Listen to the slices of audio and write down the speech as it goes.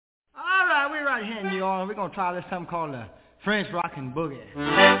right here in New Orleans, we're gonna try this something called the French Rockin' Boogie.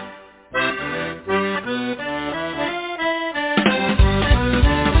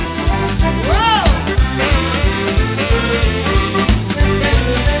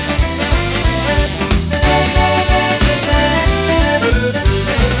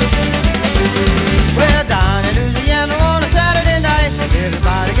 Well, down in Louisiana on a Saturday night,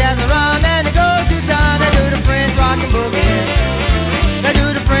 everybody gathers around and they go to town. They do the French Rockin' Boogie. They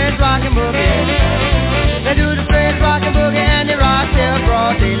do the French Rockin' Boogie. They do the French Rockin' Boogie and they rock till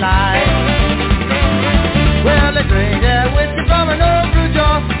broad daylight. Well, they drink that whiskey from an old blue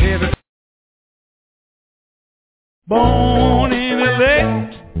jaw. Born in L.A.,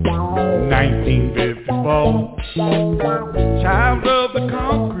 1954, child of the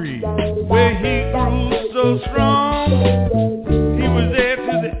concrete, where he grew so strong. He was there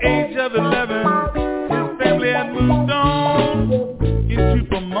to the age of 11. His family had moved on into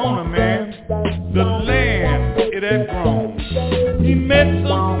Pomona, man, the land it had grown. He met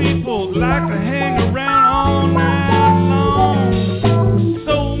some people that like to hang around all night long.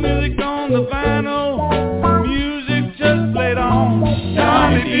 Soul music on the vinyl, music just played on.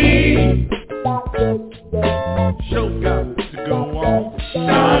 Donny D, show got to go on.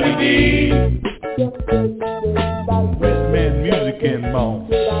 Donny D, Westman music and more.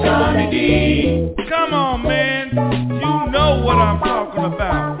 Donny D, come on man, you know what I'm talking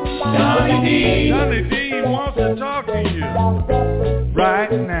about. Donny D, Donny D wants to talk to you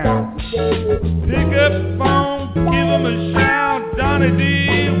right now. Pick up the phone, give him a shout. Donny D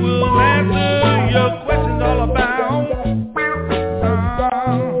will answer your questions all about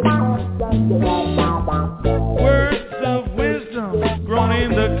words of wisdom grown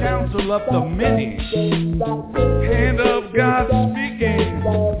in the council of the many. Hand of God speaking,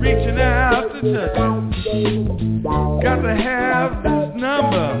 reaching out to touch it. Got to have this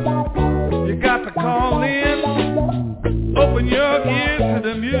number, you got to call in. Open your ears to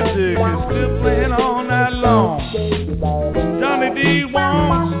the music, it's still playing all night long. Donny D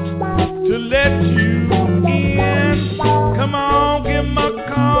wants to let you in. Come on, give him a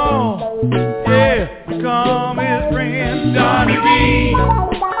call. Yeah, become his friend. Donny D,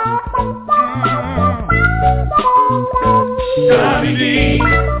 Donny D,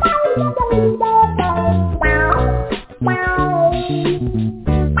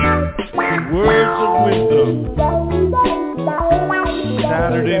 words of wisdom,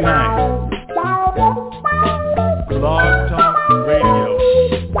 Saturday night, Blog Talk Radio.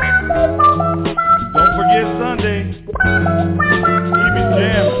 Don't forget Sunday, keep it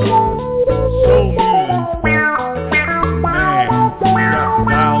jamming, soul music, man, you got to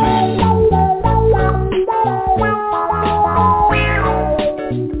dial in.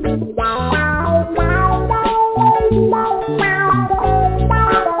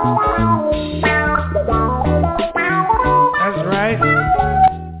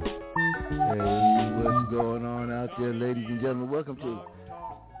 Ladies and gentlemen, welcome to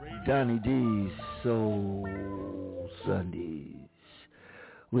Donny D's Soul Sundays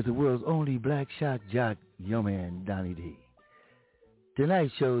with the world's only black shot jock, your man, Donny D.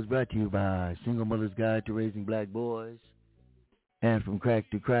 Tonight's show is brought to you by Single Mother's Guide to Raising Black Boys and From Crack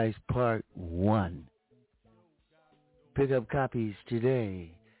to Christ, Part 1. Pick up copies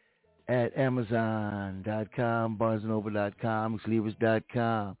today at Amazon.com, BarnesandNoble.com,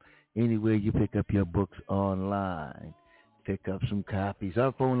 Sleevers.com. Anywhere you pick up your books online, pick up some copies.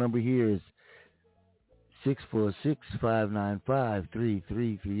 Our phone number here is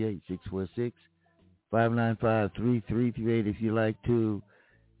 646-595-3338, 646-595-3338. If you like to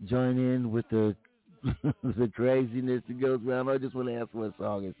join in with the the craziness that goes around, or just want to ask for a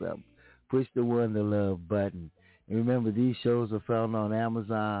song or something, push the one to love button. And remember, these shows are found on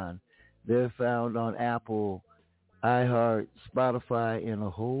Amazon. They're found on Apple, iHeart, Spotify, and a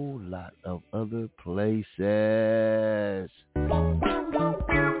whole lot of other places. Why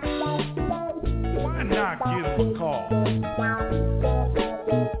not give him a call?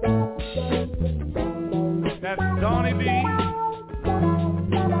 That's Donny D.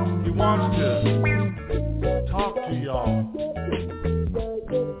 He wants to talk to y'all.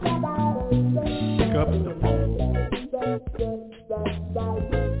 Pick up the phone.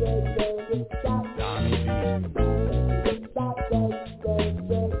 Donny D.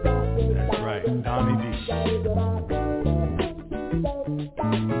 That's right, Donny D.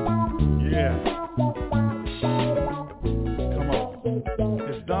 Yeah. Come on.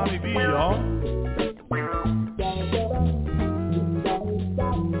 It's Donny D, y'all.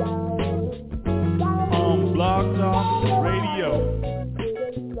 On Blog Talk Radio.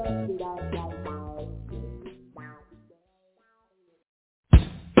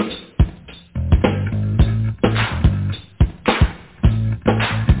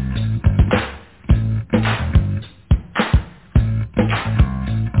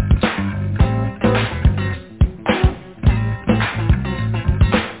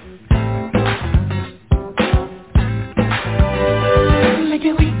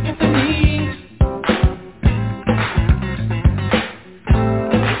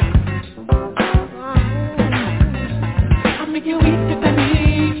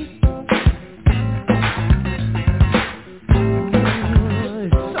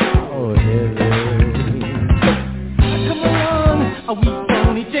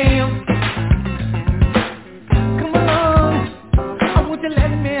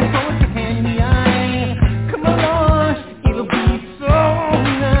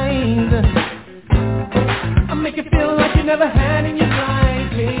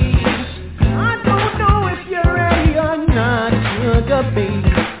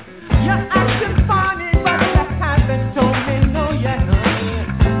 You're acting funny, but you haven't told me no yet, honey.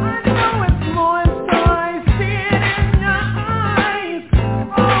 I know it's more so I see it in your eyes.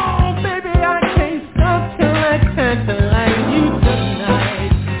 Oh, baby, I can't stop till I tantalize you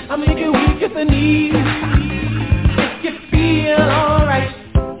tonight. I make you weak at the knees, make you feel alright.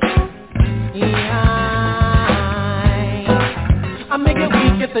 Yeah, I make you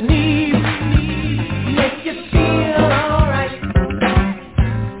weak at the knees, make you feel alright.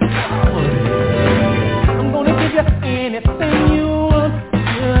 I'm gonna give you anything you want,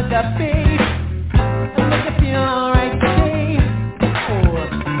 sugar babe, and make you feel alright today. Oh,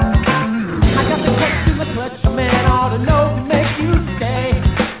 I got the touch in the clutch, a man ought to know to make you stay,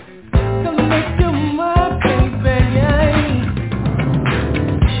 to make you my baby, yeah.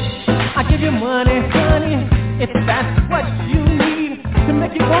 I give you money, honey, if that's what you need, to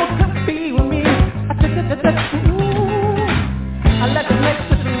make you want to be with me. Let's make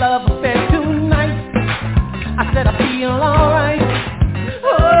this love affair tonight. I said I feel alright. Oh,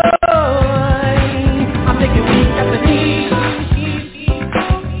 I make you weak at the knees.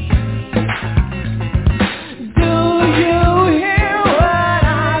 Do you hear what I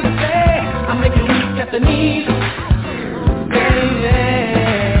say? I make you weak at the knees, baby.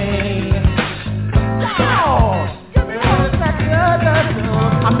 Oh, give me all that.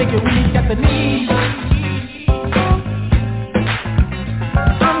 I make you weak at the knees.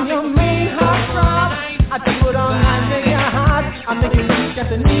 I'm your main heartthrob. I do it all night, make you hot. I make you weak at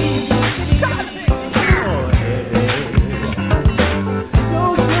the knees. Oh, hey.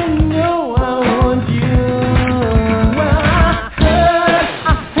 Don't you know I want you? Well, I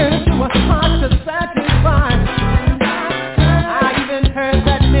heard you were hard to satisfy. I even heard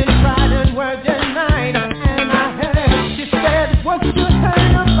that men tried and worked at night. And I heard she said what you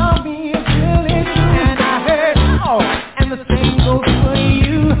heard about me is really true. And I heard, oh, and the same goes for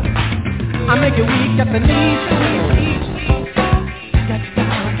you. I make you weak at the knees.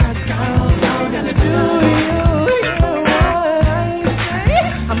 Gonna do you what I say?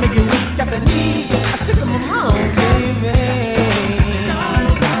 I make you weak at the knees. I stick 'em around, baby.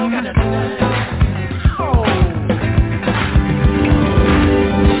 Oh,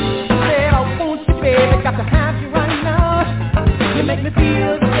 said I want you, baby. Got to have you right now. You make me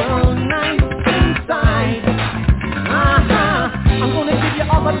feel so nice inside. I'm gonna give you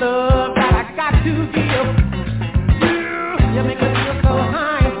all the love that I got to give. You make me feel so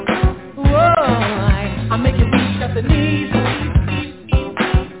high. Whoa, I make you weak at the knees.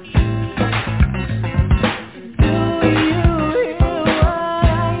 Do you hear what I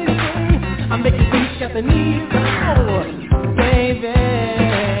say? I make you weak at the knees. Oh, baby.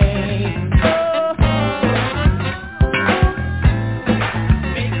 Oh,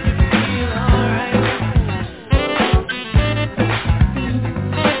 make you feel alright.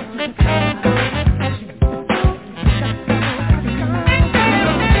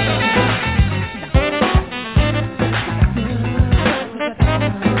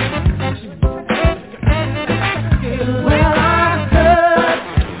 Well, I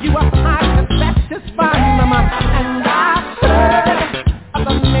heard you were hard to satisfy, mama, and I heard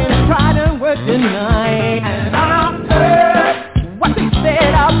other men tried and worked tonight, and I heard what they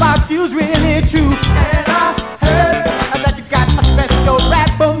said about you's really true, and I heard that you got a special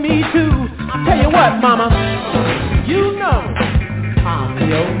rap for me too. I'll tell you what, mama, you know I'm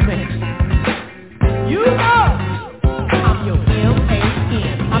your man. You know I'm your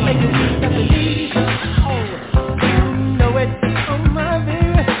M.A.N. I make you weak at the knees. Oh, you know it, oh my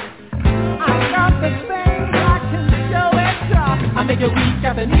baby. I got the things I can show it. I make you weak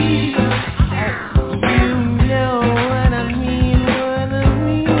at the knees. Oh, you know what I mean, what I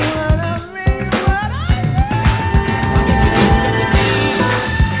mean, what I mean, what I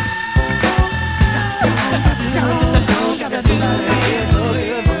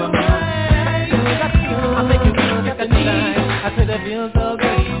I make you weak at the knees. I said it feels so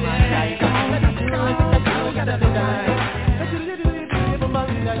good.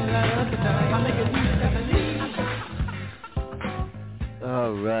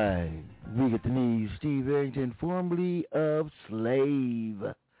 All right. Weak at the knees, Steve Arrington, formerly of Slave.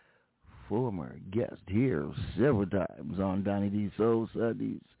 Former guest here several times on DONNYD Soul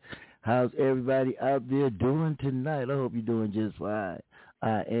Sundays. How's everybody out there doing tonight? I hope you're doing just fine.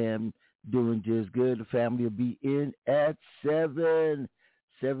 I am doing just good. The family will be in at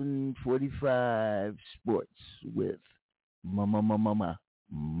 7:45 sports with Mama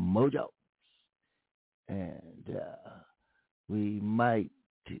Mojo. And we might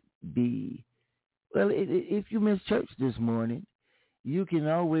be, well, if you missed church this morning, you can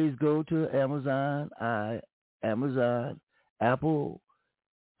always go to Amazon, Apple,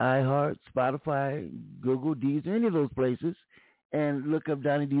 iHeart, Spotify, Google, Deezer, any of those places, and look up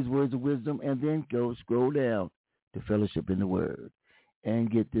Donny D's Words of Wisdom, and then go scroll down to Fellowship in the Word and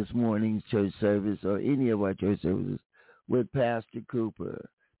get this morning's church service or any of our church services with Pastor Cooper.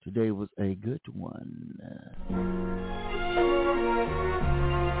 Today was a good one.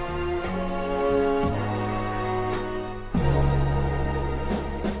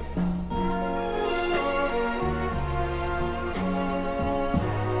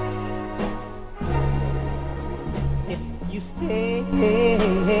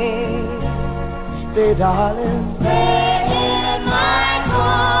 Stay, darling, stay in my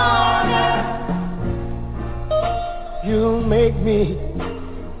corner. You'll make me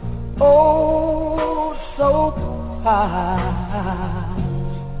oh so proud.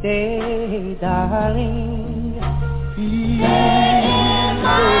 Stay, darling, stay in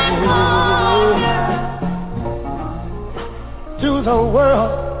my corner. To the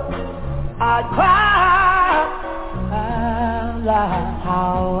world I cry.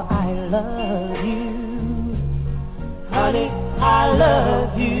 How I love you, honey, I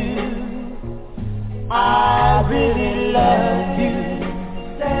love you, I really love you.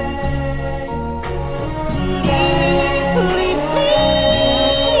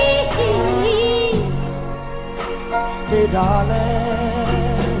 Stay, darling,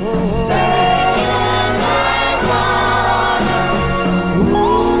 stay in my corner,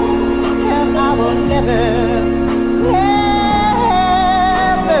 and I will never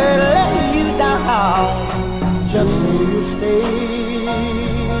just you stay,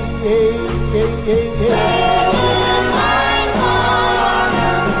 stay in my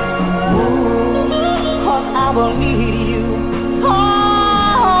corner. 'Cause I will need you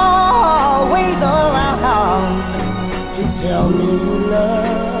always around to tell me you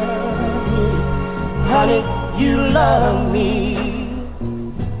love me, honey, you love me.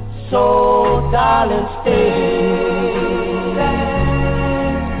 So darling, stay.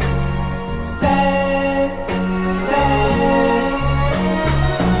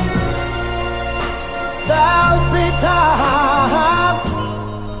 Time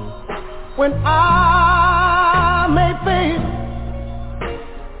when I may face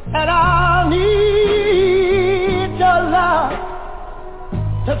and I'll need your love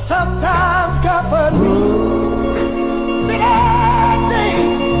to sometimes comfort me. Big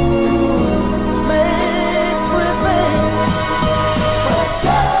things make me think, but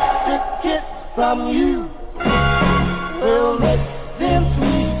just a kiss from you will make them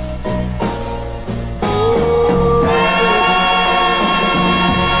sweet.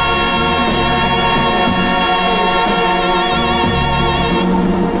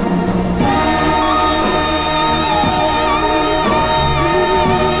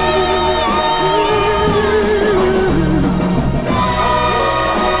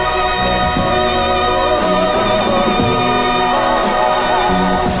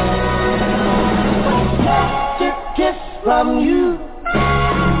 From you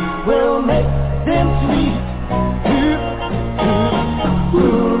will make them sweet.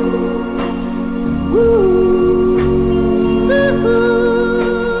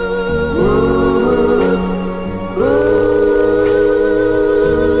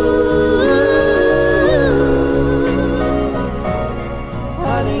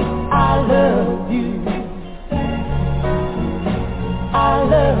 Honey, I love you. I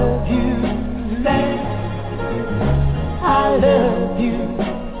love you. I love you,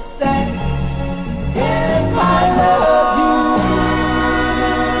 yes, I love you,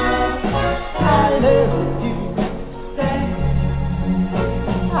 I love you,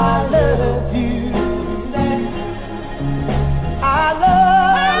 I love you, I love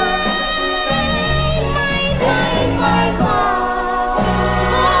my God,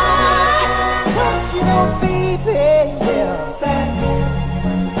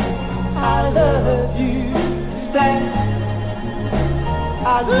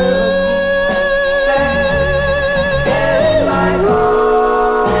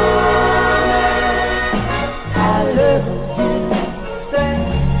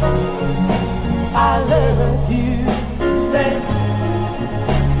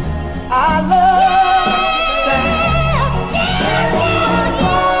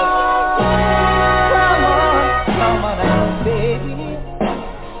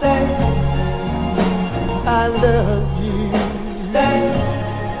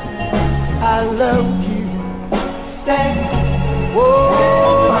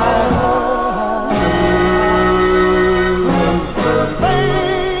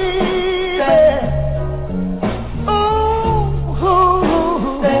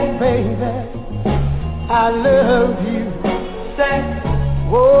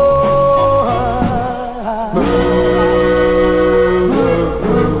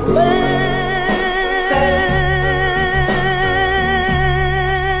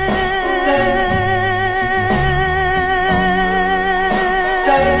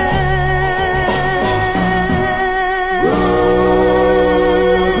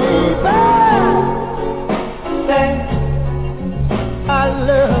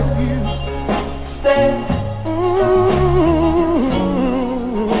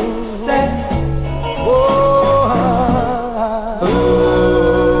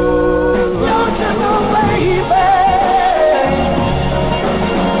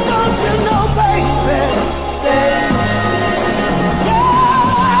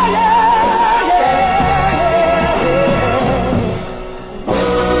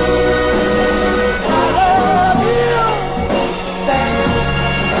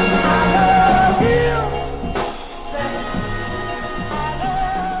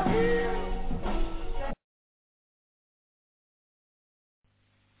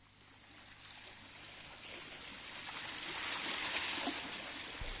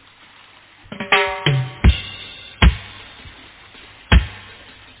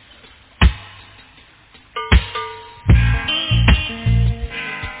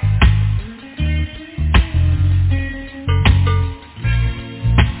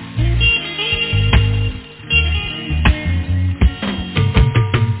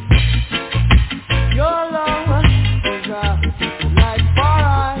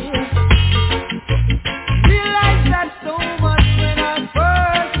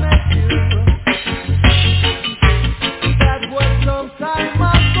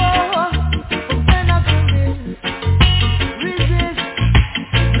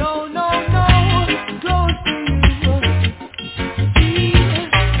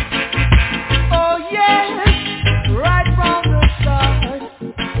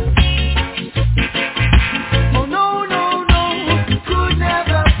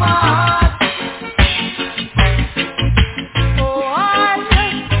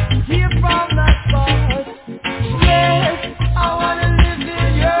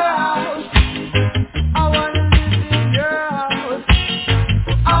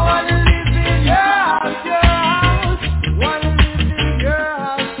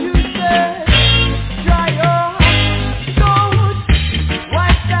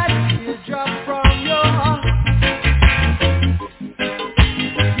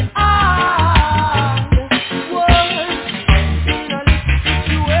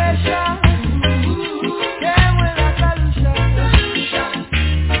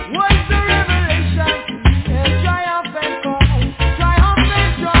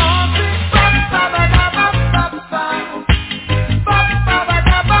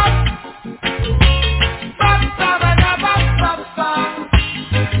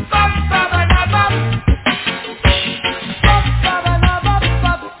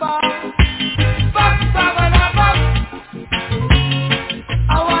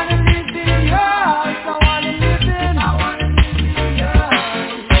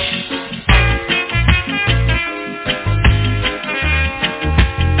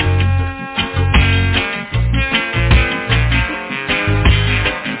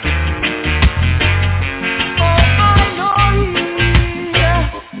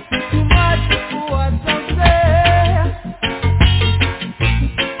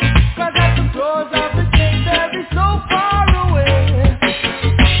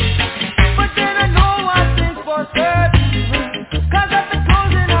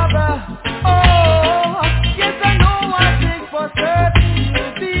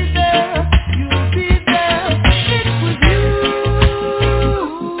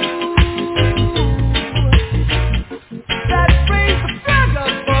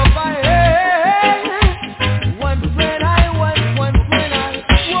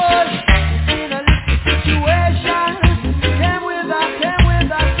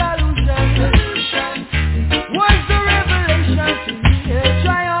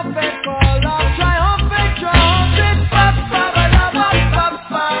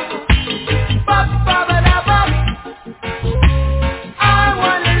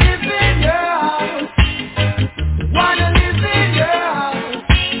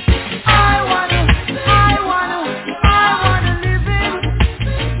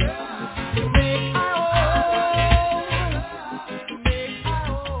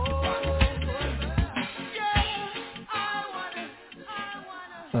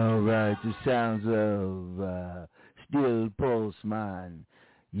 All right, the sounds of Still Pulse Mine,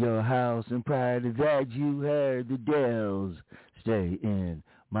 Your House, and prior to that you heard the Dells, Stay in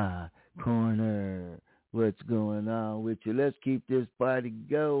My Corner. What's going on with you? Let's keep this party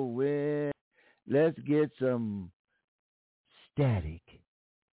going. Let's get some Static,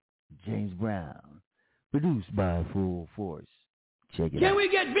 James Brown, produced by Full Force. Check it out. Can we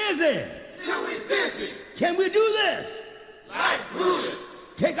get busy? Can we busy? Can we do this? Like Brutus.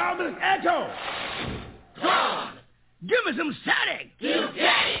 Take off this echo. Drum. Give me some static. You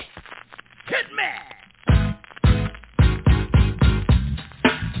get it. Hit me.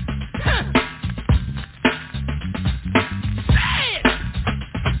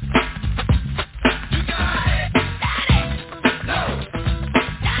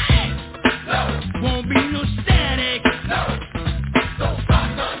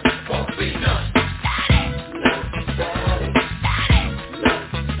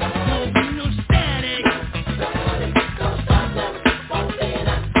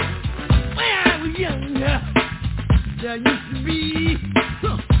 There used to be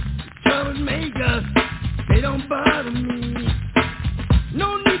troublemakers, they don't bother me.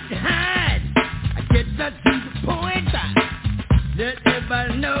 No need to hide, I get that to the point. Let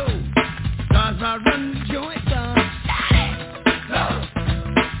everybody know, cause I run the joint. Static, no,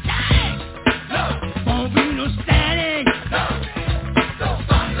 static, no, won't be no static, no, Don't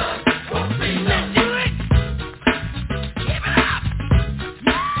stop none, won't be none. let's do it, keep it up,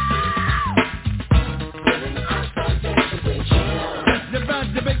 that's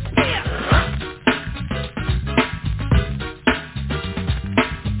about the big deal.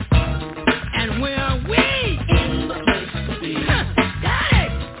 And where are we? In the place to be.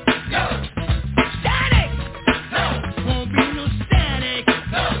 Static, No, static, no, won't be no static,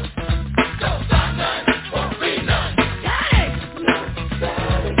 no. Don't stop none, won't be none. static,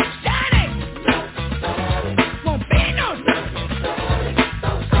 static, won't be no static.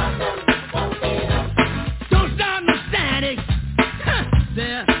 Don't stop no static.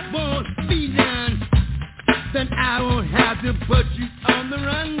 There won't be none. Then I won't have to put you on the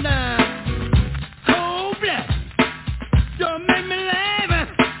run now. Cold blood, don't make me laugh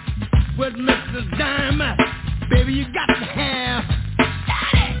with Mr. Diamond. Baby, you got to have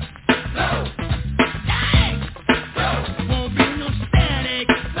static. No, Static, no, won't be no static.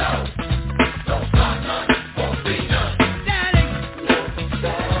 no. Don't stop none, won't be none. Static,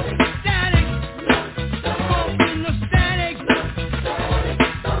 static, won't be no static.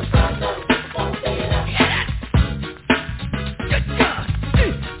 Yeah. Good God.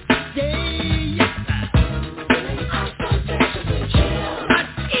 Yeah, yes, sir. Right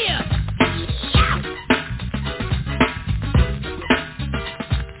here. Shout.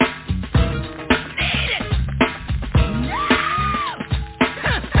 Need it. Now.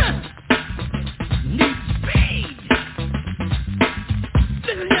 Need speed.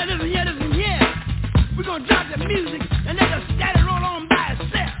 Listen here. We're gonna drop the music and let the static roll on by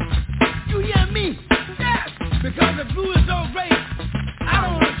itself. You hear me? Yes. Because the groove is so great, I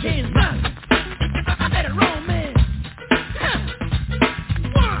don't want to change nothing. Let it roll, man.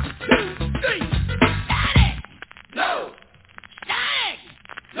 1, 2, 3. Static. No, Static.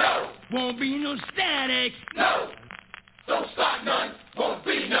 no, Won't be no static. no. Don't stop none, won't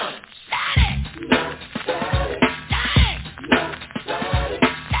be none. Static. Static.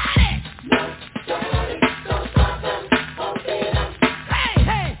 Static.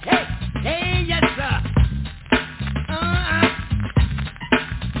 Hey, yes, sir.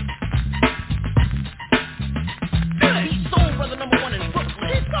 He's soul brother number one in Brooklyn.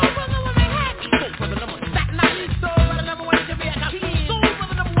 He's soul brother number one in Manhattan. He's soul brother number one in Staten Island. He's soul brother number one in Jamaica. He's soul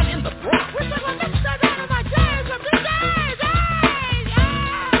brother number one in the Bronx. We're talking about Mr. Dynamite Jazz.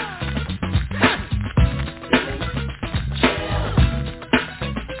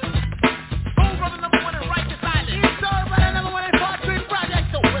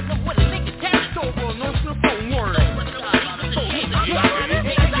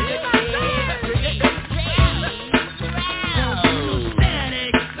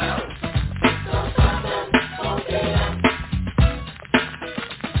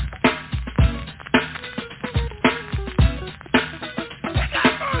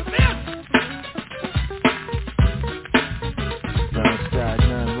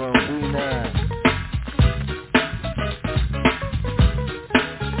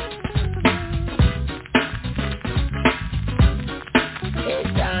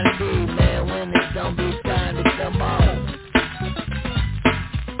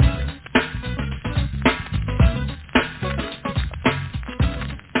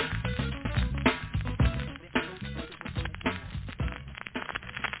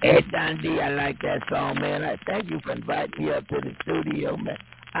 Hey, Don D, I like that song, man. I thank you for inviting me up to the studio, man.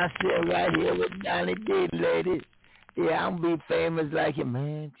 I sit right here with Donny D, ladies. Yeah, I'm gonna be famous like you,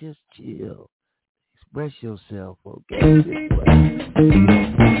 man. Just chill. Express yourself, okay?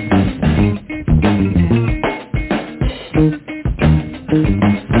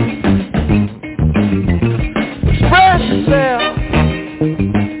 Express yourself.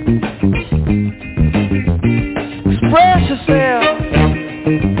 Express yourself.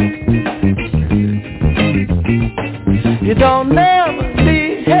 You don't never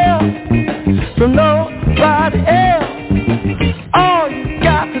need help from nobody else. All you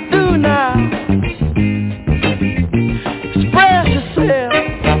got to do now, express yourself.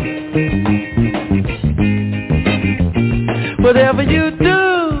 Whatever you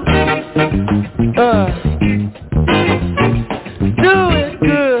do, do it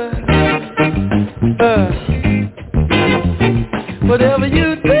good. Whatever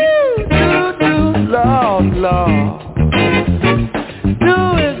you do, Lord, Lord. Do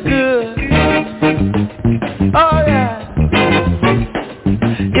it good. Oh yeah.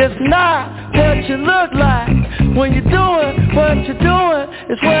 It's not what you look like when you're doing what you're doing.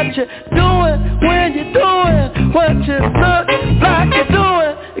 It's what you're doing when you're doing what you look like you're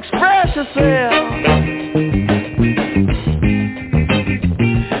doing. Express yourself.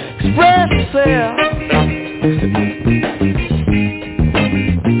 Express yourself.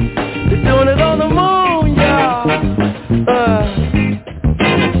 They're doing it on the moon, y'all.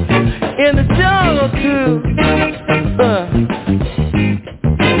 In the jungle too.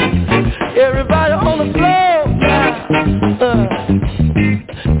 Everybody on the floor now,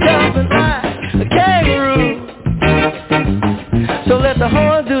 jumping like a kangaroo. So let the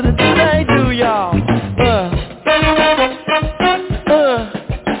horns do the thing they do, y'all.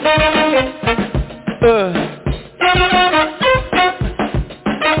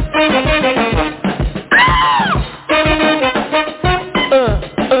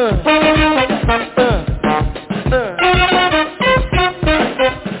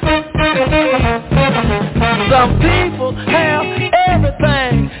 Some people have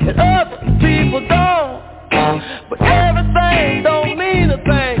everything and other people don't. But everything don't mean a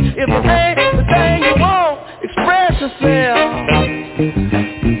thing if it ain't the thing you want. Express yourself.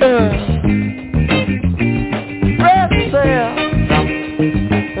 Express yourself.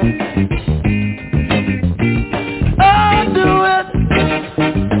 Oh, do it.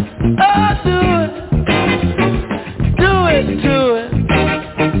 Oh, do it. Do it to it.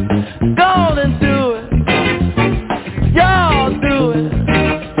 Go on and do it. Y'all do it.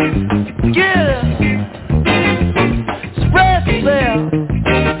 Get it. Express yourself.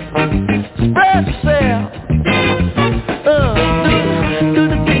 Express yourself.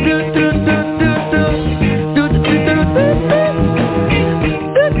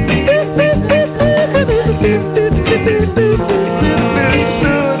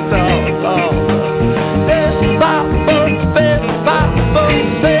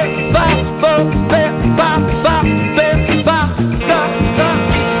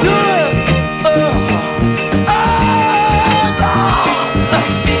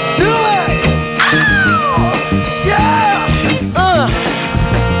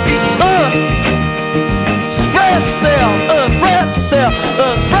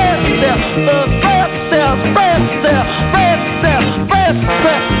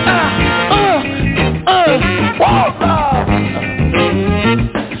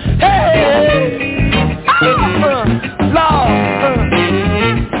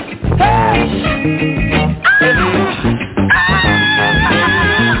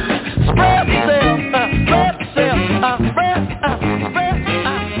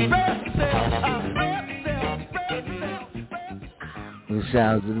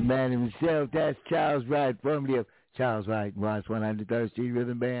 Sounds of the man himself. That's Charles Wright, formerly of Charles Wright and Ross 103rd Street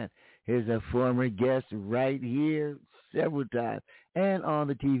Rhythm Band. Here's a former guest right here several times and on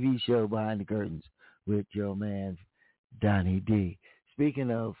the TV show Behind the Curtains with your man Donny D.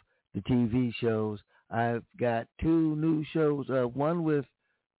 Speaking of the TV shows, I've got two new shows. One with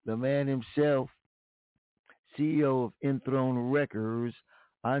the man himself, CEO of Enthroned Records,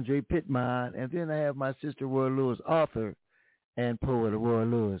 Andre Pittman, and then I have my sister Roy Lewis, author and poet Roy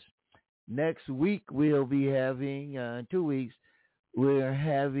Lewis. Next week we'll be having, 2 weeks, we're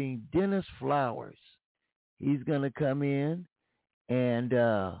having Dennis Flowers. He's going to come in and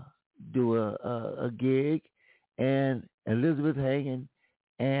do a gig, and Elizabeth Hagen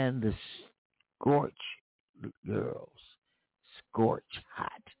and the Scorch Girls. Scorch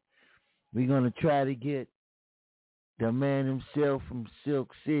Hot. We're going to try to get the man himself from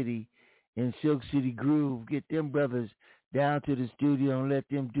Silk City in Silk City Groove, get them brothers down to the studio and let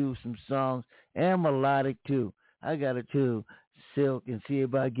them do some songs and melodic too. I got to too, Silk, and see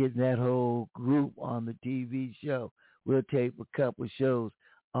about getting that whole group on the TV show. We'll tape a couple shows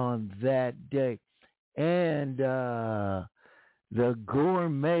on that day. And the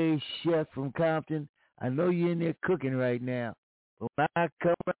gourmet chef from Compton, I know you're in there cooking right now, but when I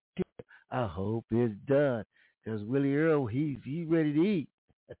come right here, I hope it's done, because Willie Earl, he's ready to eat.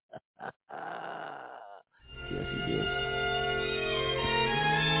 Yes, he is.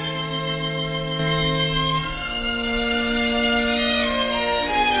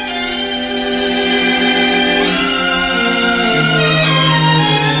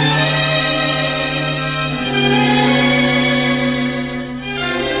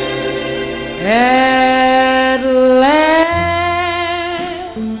 At last,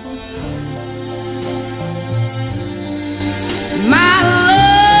 my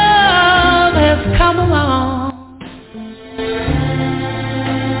love has come along.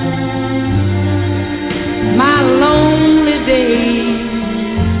 My lonely days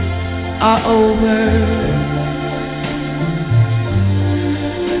are over,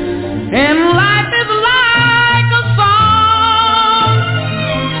 and life is like a song.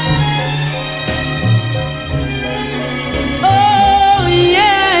 Oh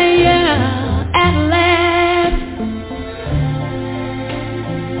yeah, yeah, at last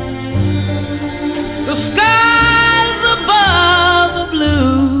the skies above the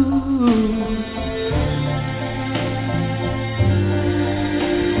blue,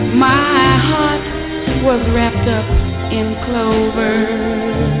 my heart was wrapped up in clover.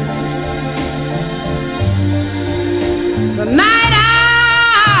 The night I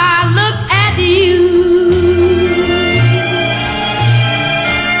looked at you,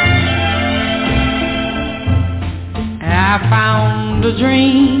 I found a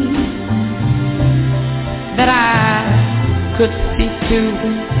dream that I could speak to,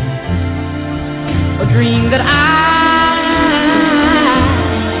 a dream that I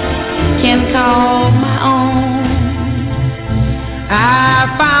can call my own.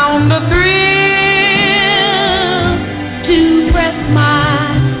 I found a thrill to press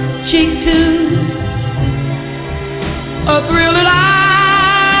my cheek to, a thrill that I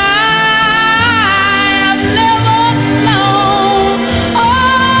have never known.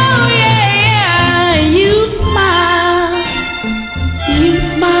 Oh yeah, you smile,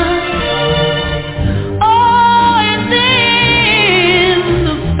 oh, and then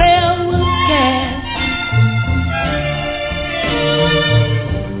the spell was cast,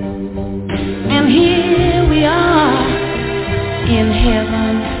 and here we are in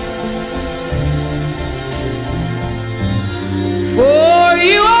heaven. For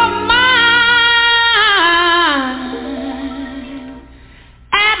you are mine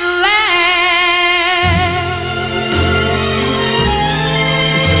at last.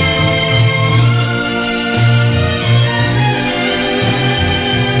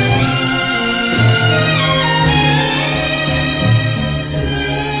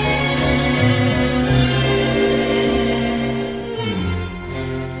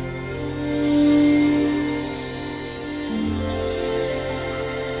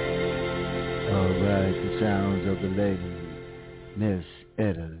 All right, the sounds of the lady, Miss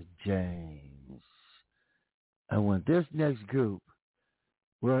Etta James. And when this next group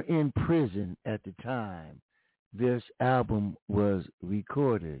were in prison at the time this album was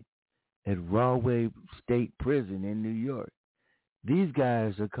recorded at Rahway State Prison in New York. These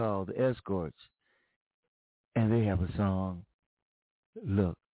guys are called the Escorts, and they have a song,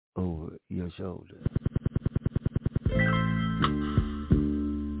 Look Over Your Shoulder.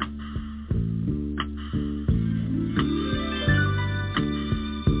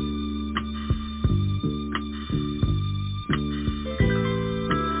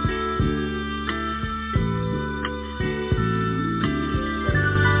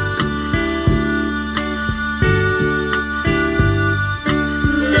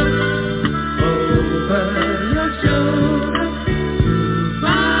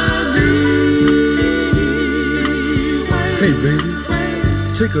 Hey, baby,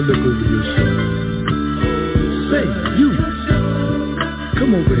 take a look over your shoulder. Say, you,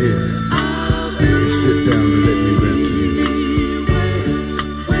 come over here and sit down and let me rap to you.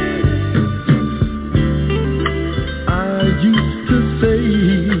 I used to say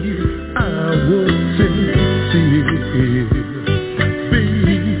I was sincere,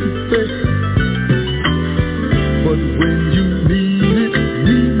 baby, but when you needed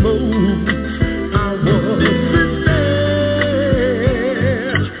me most, I wasn't there.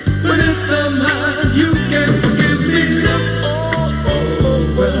 But if somehow you can forgive me, look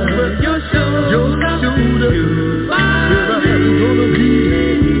over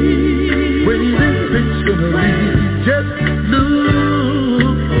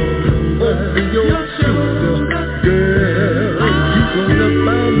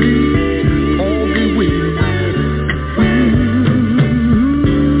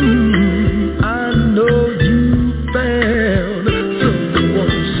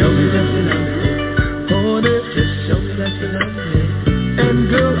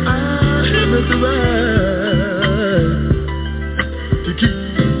to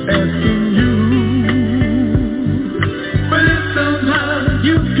keep asking you, but if somehow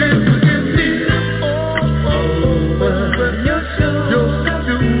you can't forget me, over your shoulder,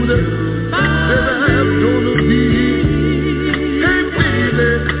 that I'm gonna be. Hey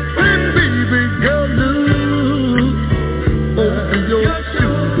baby girl, look over your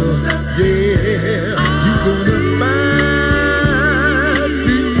shoulder, yeah, you gonna find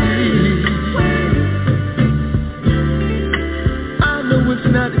me. I know it's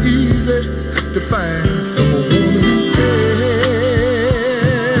not easy to find someone who cares,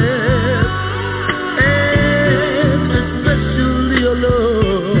 and especially a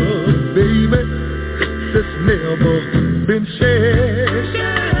love, baby, that's never been shared.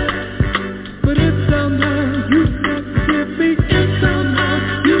 But if somehow you can't forget me, if somehow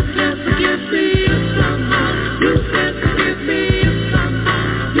you can't forget me, if somehow you can't forget me, if somehow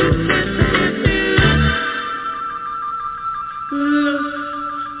you can't forget me, look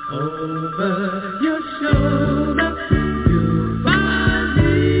over your shoulder, you'll find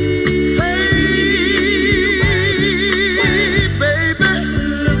me. Hey, baby,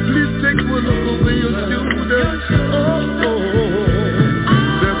 please take one look over your shoulder. Oh,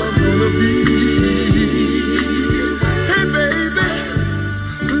 there I'm gonna be. Hey, baby,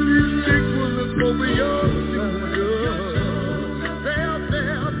 please take one look over your shoulder. There I'm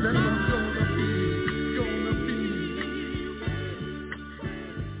gonna be.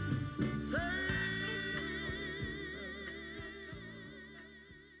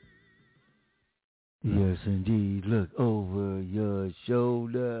 Yes, indeed. Look over your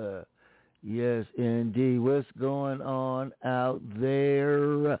shoulder. Yes, indeed. What's going on out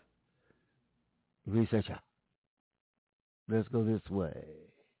there? Researcher. Let's go this way.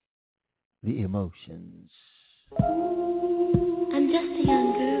 The emotions. I'm just a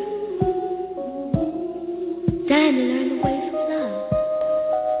young girl, dying to learn the ways of love,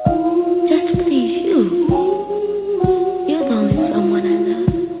 just to please you. You're the only someone I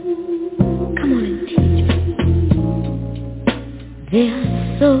love. Come on and teach me. There are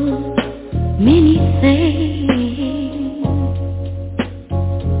so many things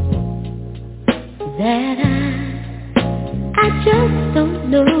that I just don't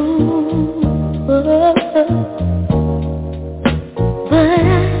know. But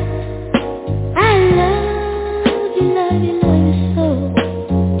I love you so.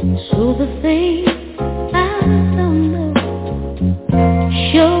 So the things I don't know,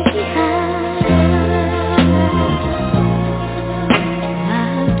 show me how. I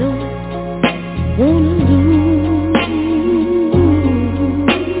don't wanna lose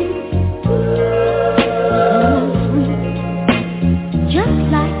someone sweet, just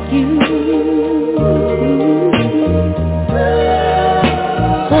like you.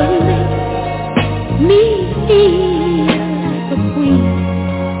 For you make me feel like a queen.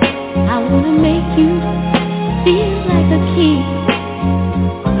 I wanna make you feel like a king.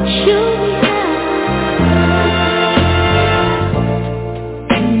 Show me how.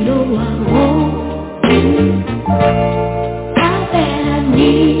 You know I want you. How bad I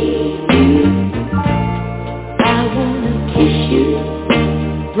need you. I wanna kiss you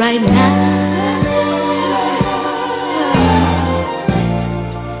right now.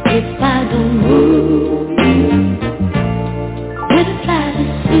 If I don't move you, will it try to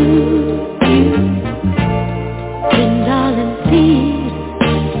soothe you? Then darling, please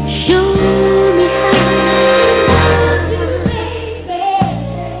show me how.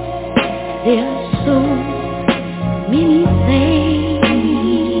 There are so many things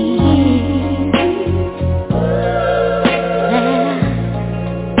that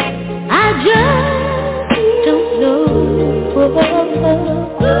I just don't know. But I love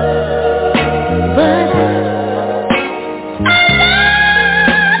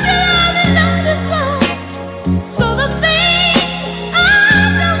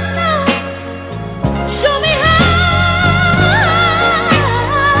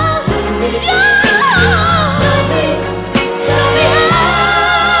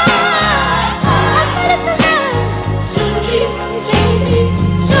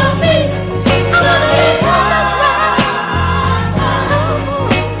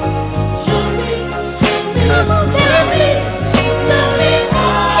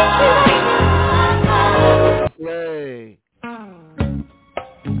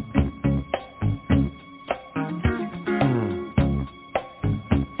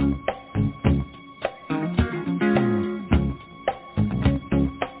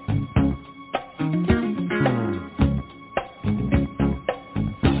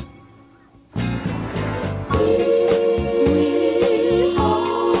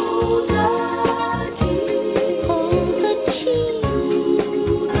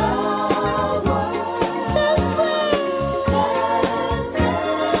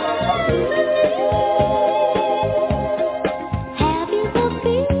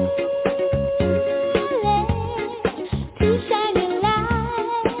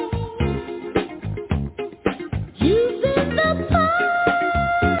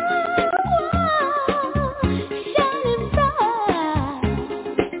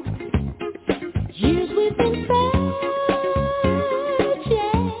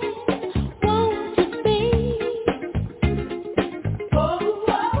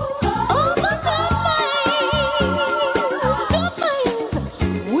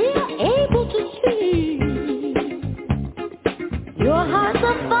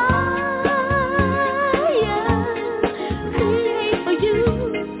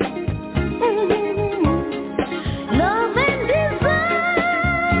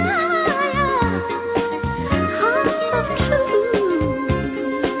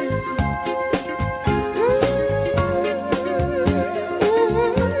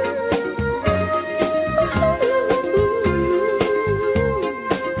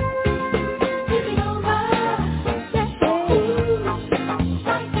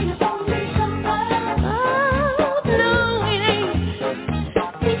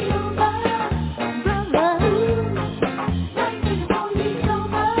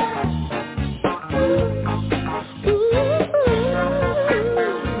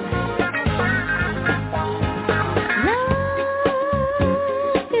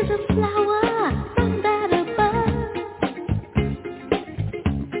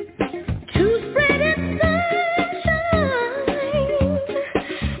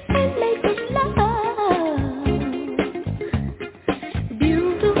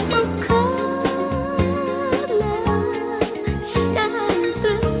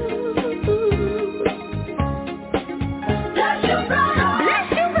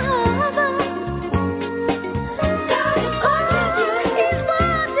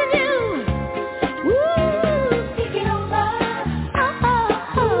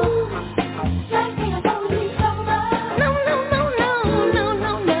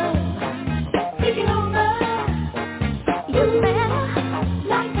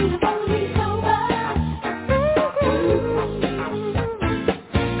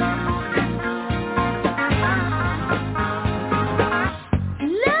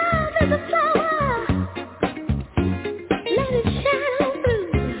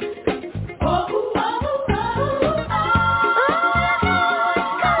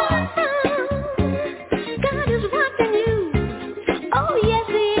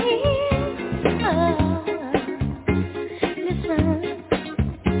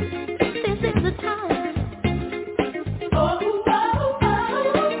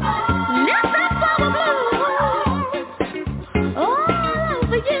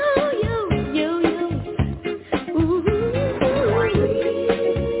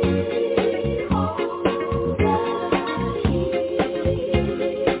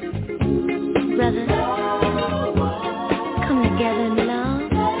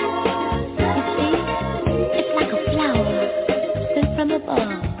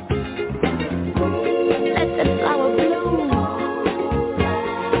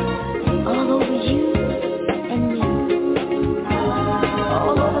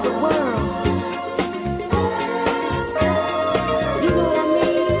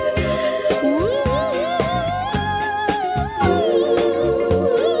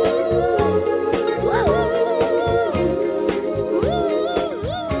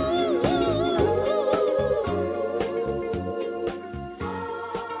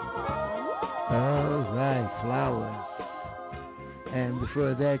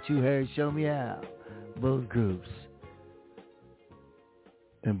before that, you heard Show Me How. Both groups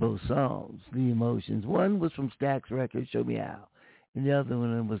and both songs, The Emotions. One was from Stax Records, Show Me How. And the other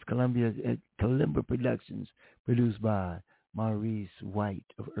one was Kalimba Productions, produced by Maurice White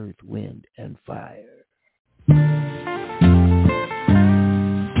of Earth, Wind, and Fire.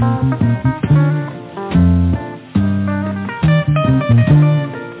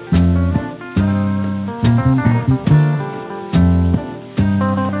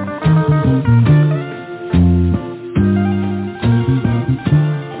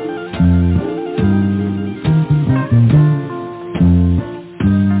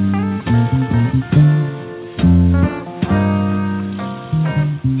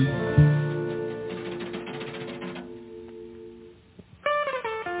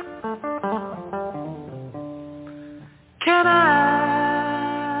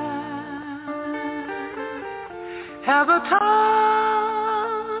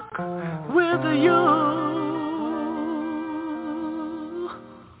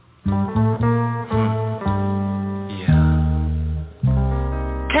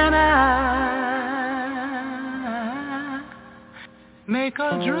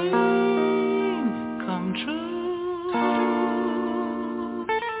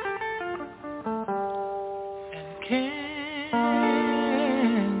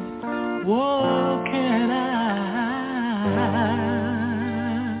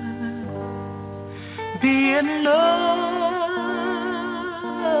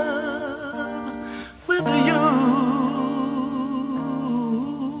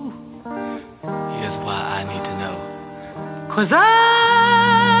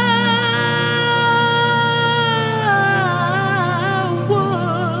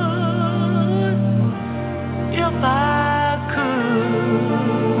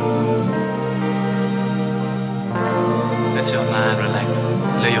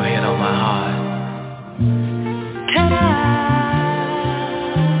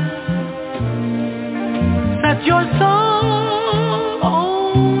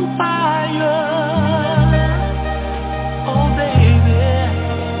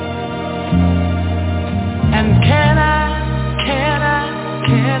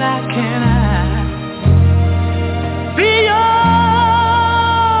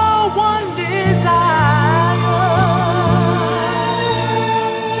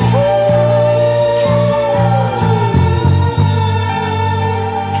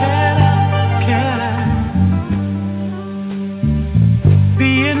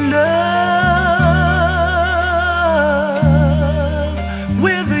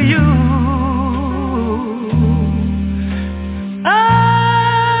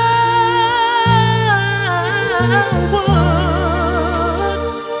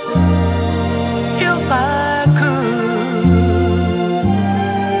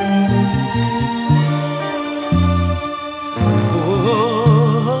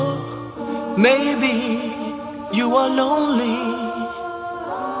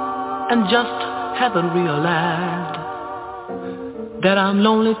 Haven't realized that I'm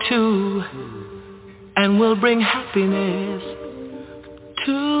lonely too, and will bring happiness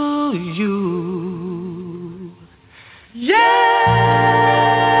to you. Yeah!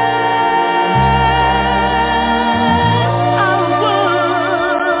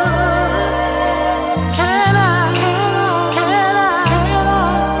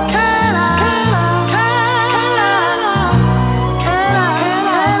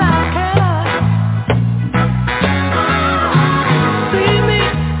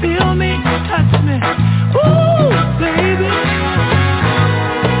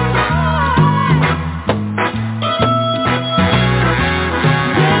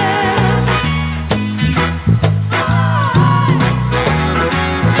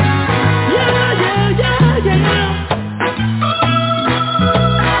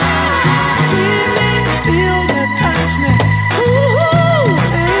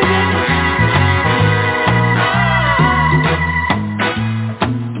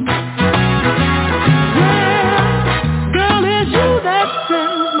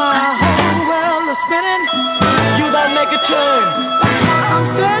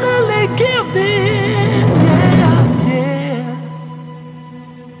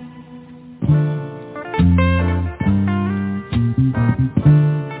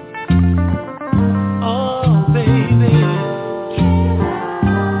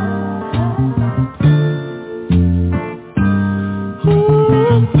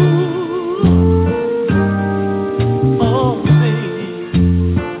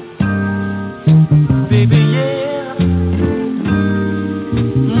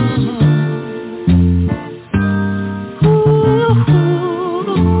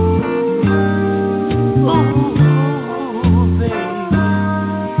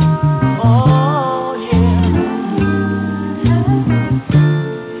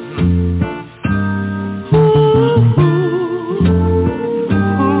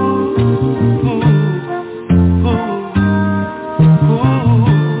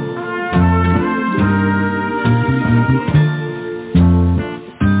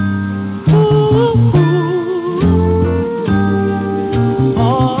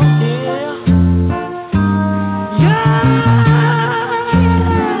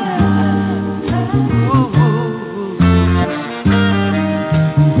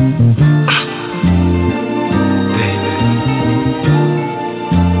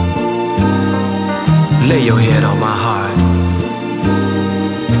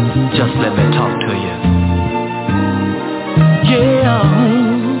 just let me talk to you. Yeah.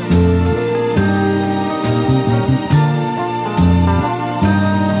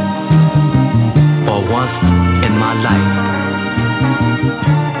 For once in my life,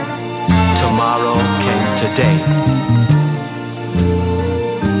 tomorrow came today.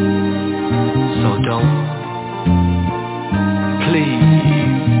 So don't,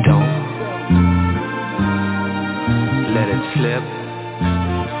 please don't let it slip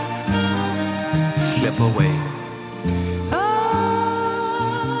away.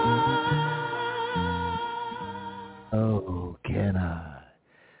 Oh, can I?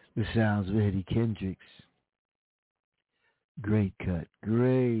 The sounds of Eddie Kendricks. Great cut.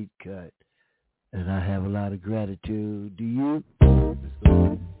 And I have a lot of gratitude. Do you?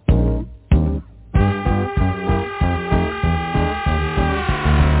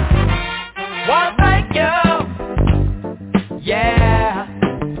 Wanna thank you. Yeah.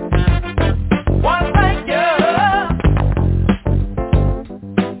 Wanna thank you.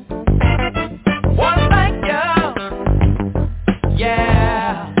 Wanna thank you.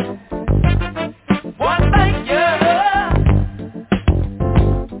 Yeah. Wanna thank you.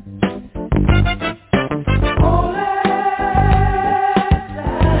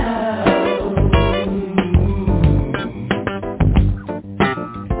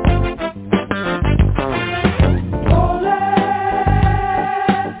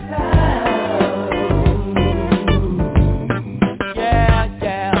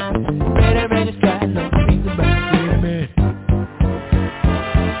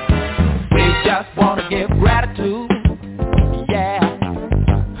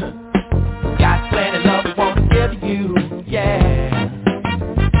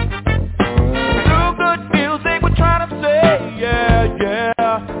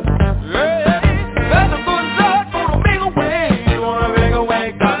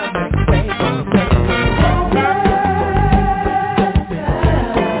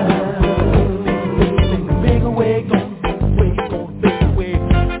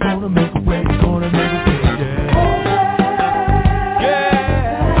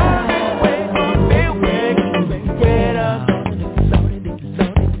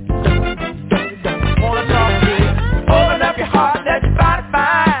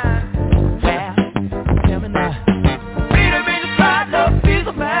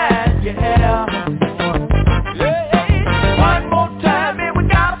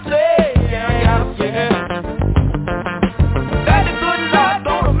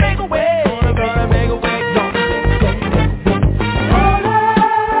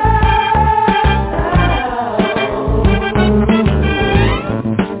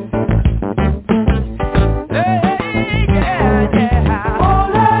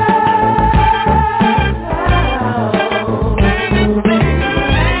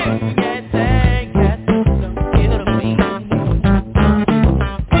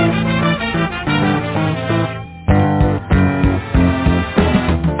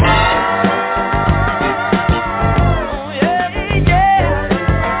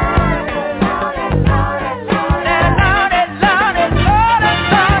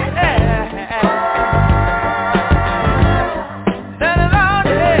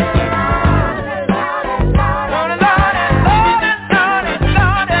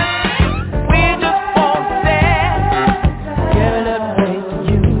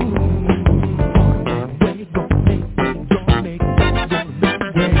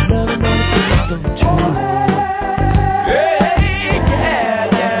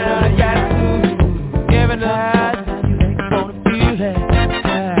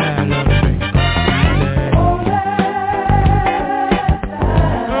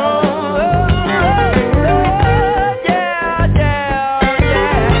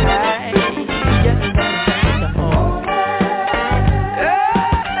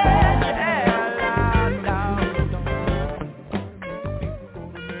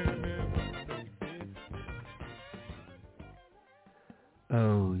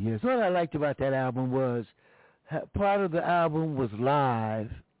 About that album was part of the album was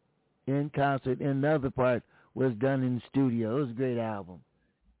live in concert, and the other part was done in studio. It was a great album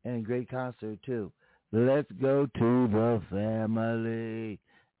and a great concert too. Let's go to the family,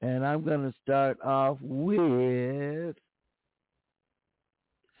 and I'm gonna start off with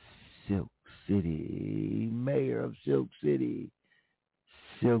Silk City, mayor of Silk City,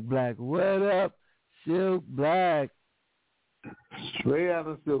 Silk Black. What up, Silk Black? Straight out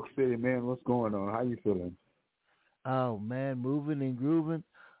of Silk City, man. What's going on? How you feeling? Oh, man, moving and grooving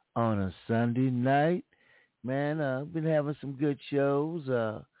on a Sunday night. Man, I've been having some good shows.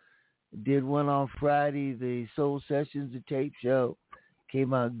 Did one on Friday, the Soul Sessions, the tape show.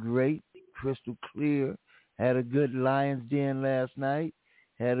 Came out great, crystal clear. Had a good Lions Den last night.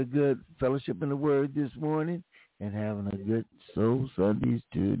 Had a good Fellowship in the Word this morning. And having a good Soul Sundays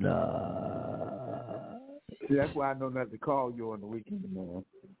tonight. See, that's why I know not to call you on the weekend, man.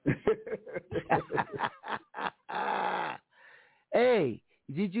 Hey,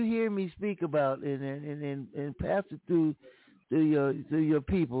 did you hear me speak about and pass it through your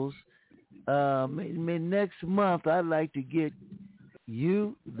peoples? Next month I'd like to get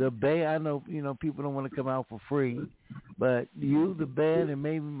you, the band. I know people don't want to come out for free, but you, the band, and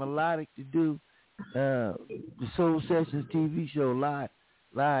maybe Melodic to do the Soul Sessions TV show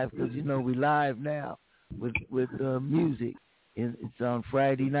live because we live now with music, and it's on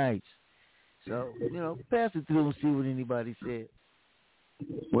Friday nights. So pass it through and see what anybody said.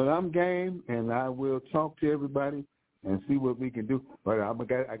 Well, I'm game, and I will talk to everybody and see what we can do. But I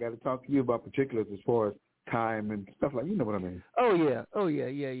got to talk to you about particulars as far as time and stuff like, you know what I mean. Oh yeah.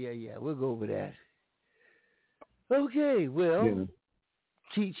 We'll go over that. Okay, well, yeah.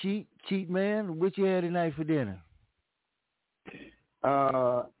 Cheat man, what you had tonight for dinner?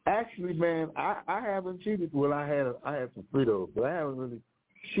 Actually, man, I haven't cheated. Well, I had some Fritos, but I haven't really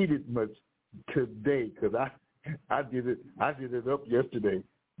cheated much today because I did it up yesterday.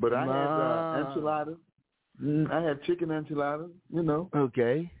 But I had enchiladas. I had chicken enchiladas,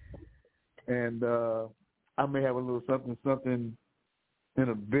 Okay. And I may have a little something in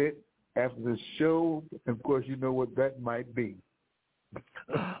a bit after the show. And of course, you know what that might be.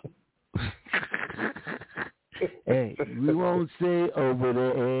 Hey, we won't say over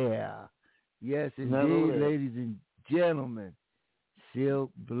the air. Yes, indeed, ladies and gentlemen.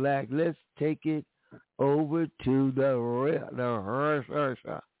 Silk Black. Let's take it over to the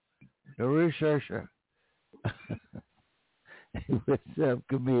researcher. What's up,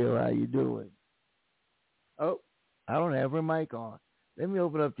 Camille? How you doing? Oh, I don't have her mic on. Let me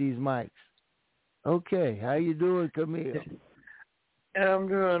open up these mics. Okay, how you doing, Camille? I'm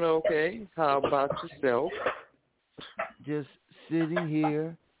doing okay. How about yourself? Just sitting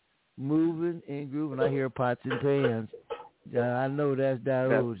here, moving and grooving. I hear pots and pans. I know that's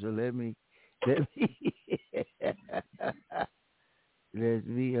Darude, so let me. Okay.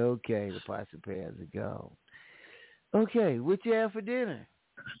 The pots and pans are gone. Okay, what you have for dinner?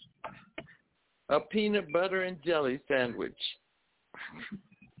 A peanut butter and jelly sandwich.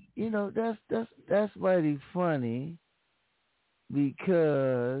 That's mighty funny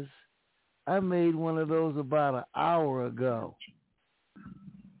because I made one of those about an hour ago.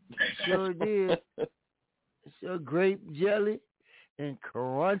 Sure did. Sure, grape jelly and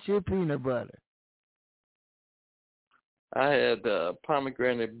crunchy peanut butter. I had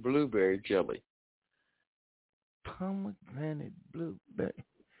pomegranate blueberry jelly. Pomegranate blueberry.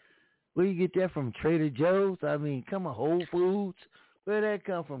 Where you get that from? Trader Joe's? I mean, come on, Whole Foods? Where'd that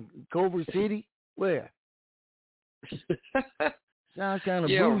come from? Culver City? Where? Sounds kind of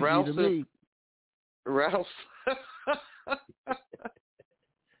bougie to me. Ralph's.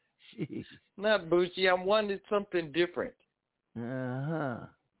 Not bougie. I wanted something different. Uh-huh.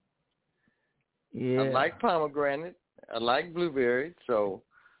 Yeah. I like pomegranate. I like blueberry, so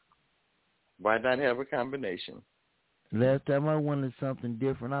why not have a combination? Last time I wanted something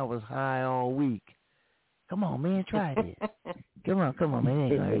different, I was high all week. Come on, man, try this. Come on, man,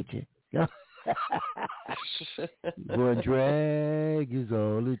 it ain't gonna hurt you. One drag is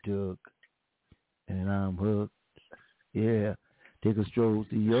all it took, and I'm hooked. Yeah, take a stroll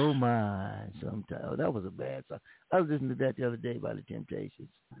through your mind sometime. Oh, that was a bad song. I was listening to that the other day by the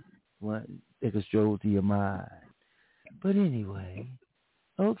Temptations. Take a stroll through your mind. But anyway,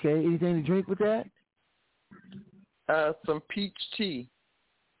 okay, anything to drink with that? Some peach tea.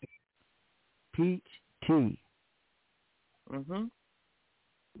 Peach tea. Mm-hmm.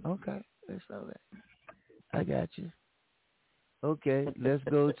 Okay, that's all that. I got you. Okay, let's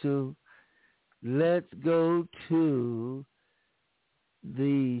go to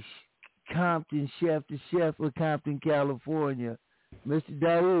the Compton chef, the chef of Compton, California, Mr.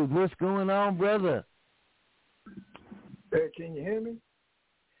 Darude. What's going on, brother? Hey, can you hear me?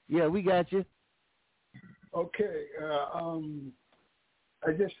 Yeah, we got you. Okay.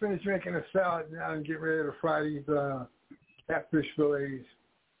 I just finished making a salad now and getting ready to fry these catfish fillets.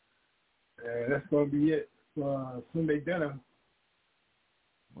 And that's going to be it for Sunday dinner.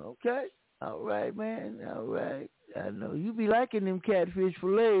 Okay. All right, man. All right. I know you be liking them catfish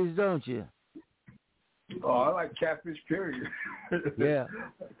fillets, don't you? Oh, I like catfish, period. Yeah.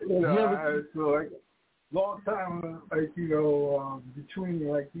 Long time, between,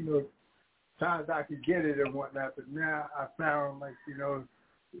 times I could get it and whatnot, but now I found,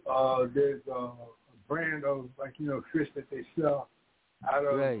 there's a brand of, fish that they sell out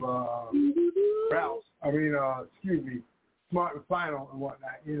of Rouse. Smart and Final and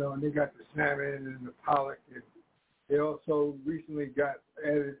whatnot. And they got the salmon and the pollock, and they also recently got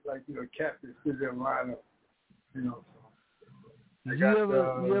added catfish to their lineup. So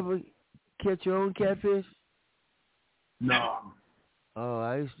you ever catch your own catfish? No. Oh,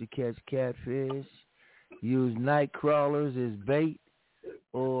 I used to catch catfish. Use night crawlers as bait,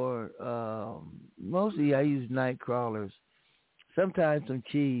 or mostly I use night crawlers. Sometimes some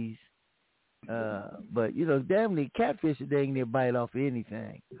cheese, but damn near catfish are dang near bite off of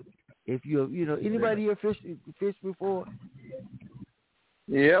anything. If anybody here fish before?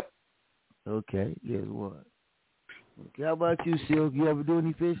 Yep. Okay, guess what? Okay, how about you, Silk? You ever do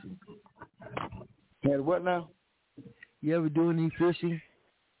any fishing? And what now? You ever do any fishing?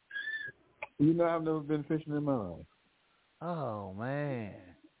 I've never been fishing in my life. Oh, man.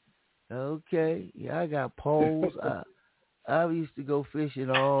 Okay. Yeah, I got poles. I used to go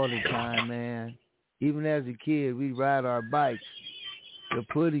fishing all the time, man. Even as a kid, we'd ride our bikes to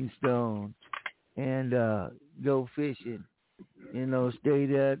Pudding Stone and go fishing. Stay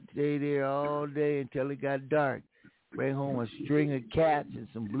there all day until it got dark. Bring home a string of cats and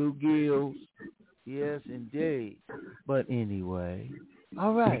some bluegills. Yes, indeed. But anyway,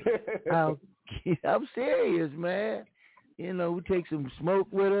 all right. I'm serious, man. We take some smoke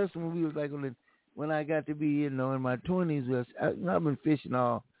with us when we was when I got to be, in my 20s. I've been fishing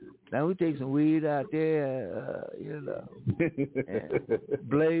all. Now we take some weed out there, and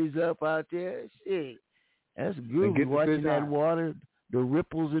blaze up out there. Shit, that's groovy. Watching that water, the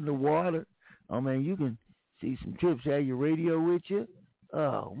ripples in the water. Oh man, you can see some trips. Have your radio with you.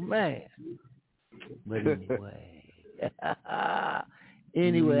 Oh man. But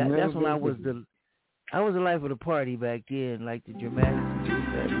anyway, that's when I was the life of the party back then, like the dramatics and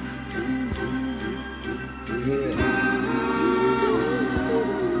shit. Yeah.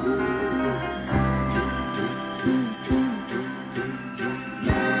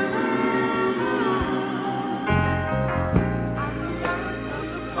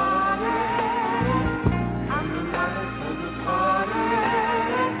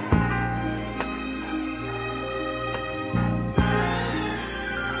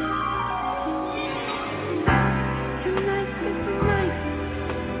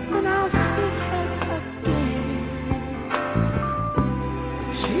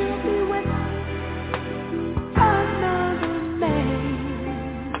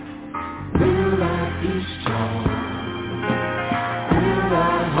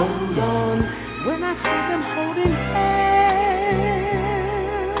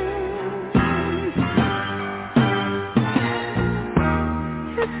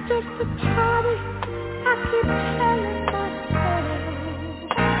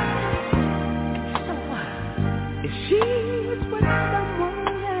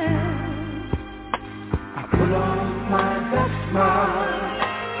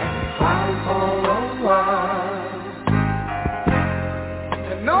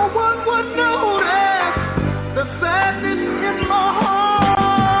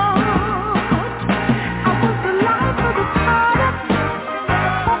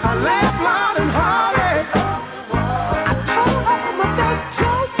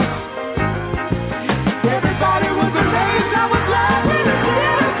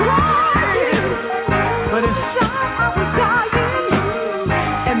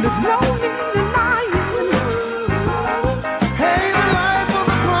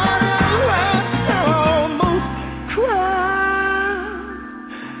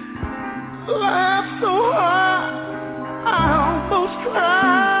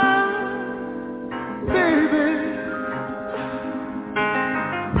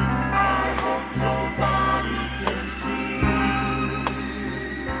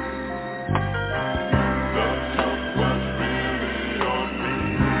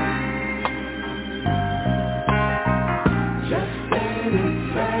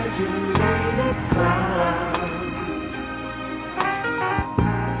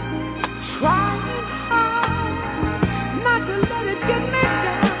 Try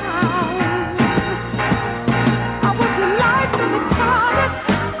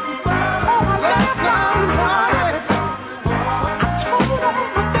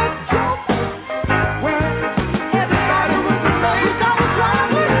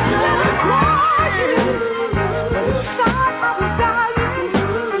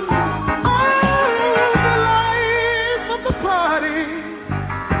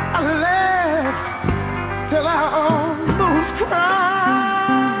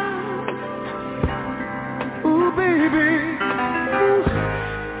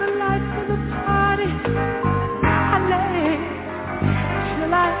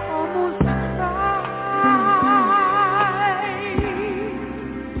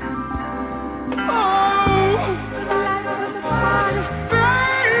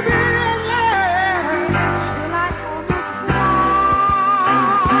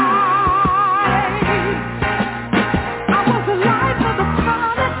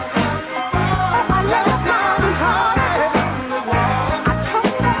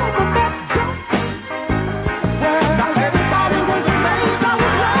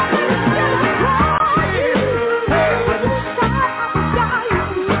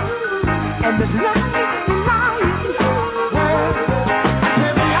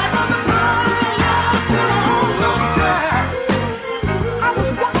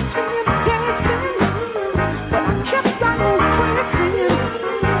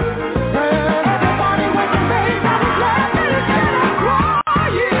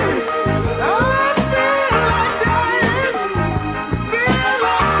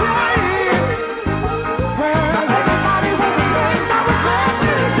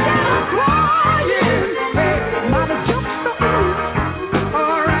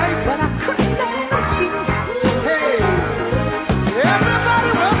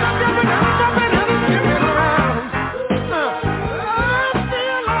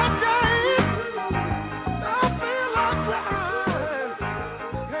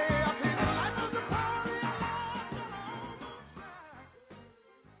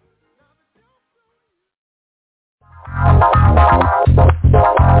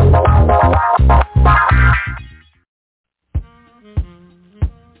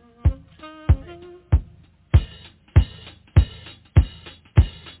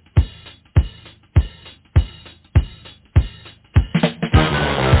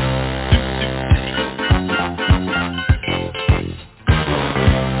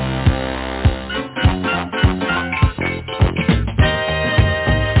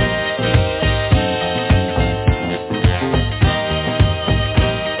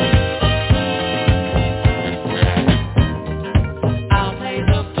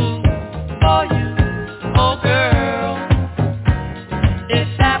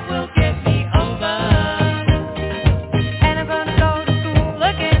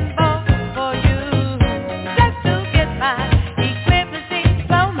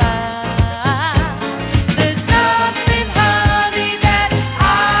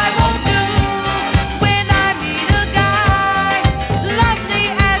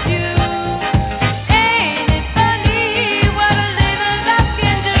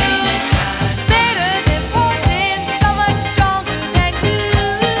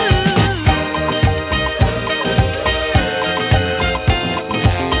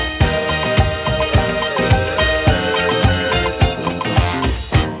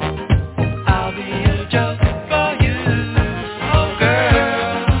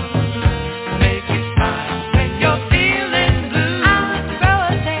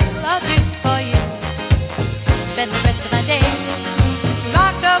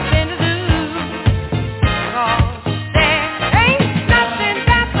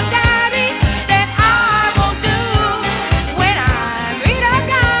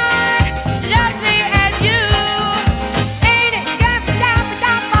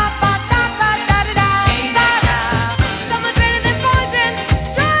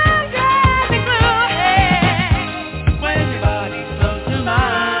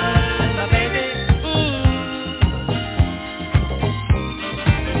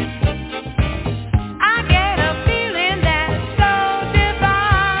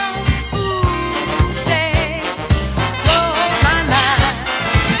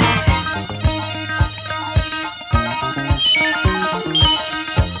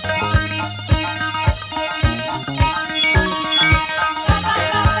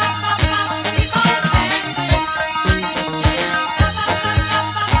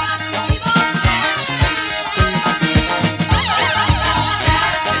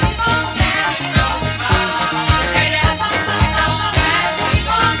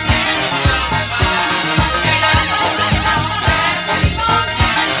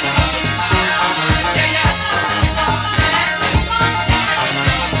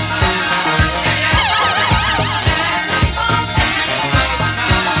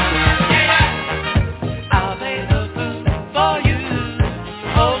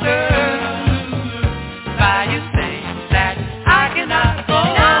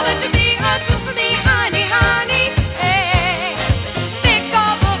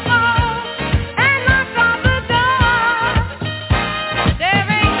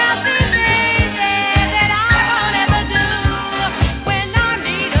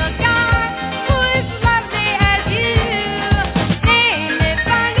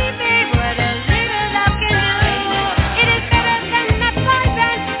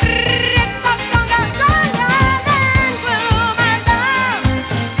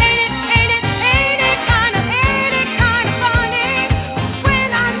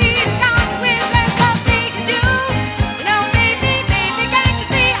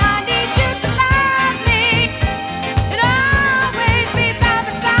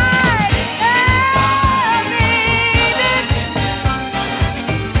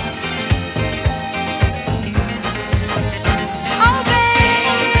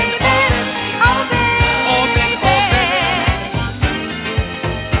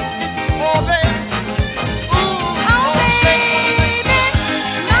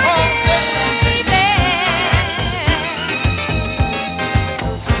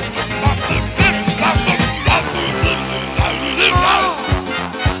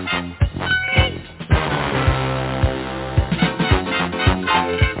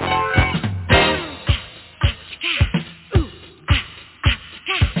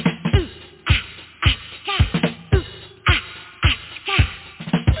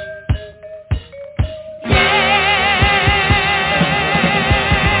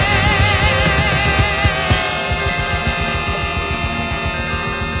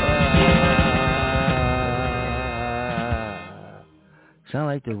Sound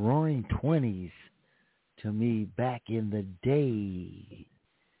like the Roaring Twenties to me back in the day.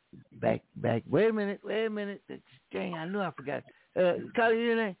 Back. Wait a minute. Dang, I knew I forgot. Call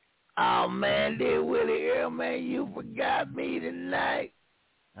your name. Oh man, dear Willie Earl, man, you forgot me tonight.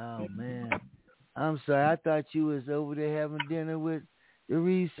 Oh man, I'm sorry. I thought you was over there having dinner with the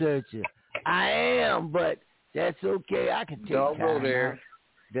researcher. I am, but that's okay. I can take Don't time. go there.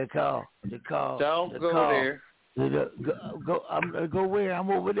 The call. Don't go there. Go where? I'm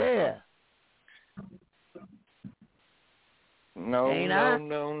over there. No. Yeah.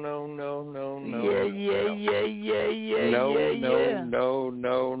 No. No.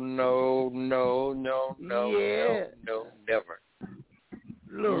 Never.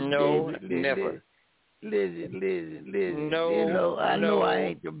 Look, no, David, never. Listen. No, You know, I know I no.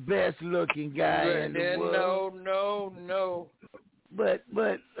 ain't the best looking guy in the world. No. But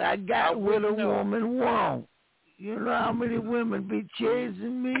I got what a woman wants. You know how many women be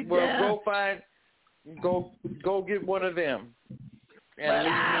chasing me down? Well, go get one of them. And but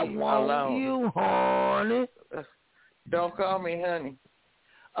leave I me want alone. you, honey. Don't call me honey.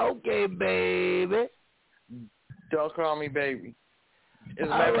 Okay, baby. Don't call me baby. As a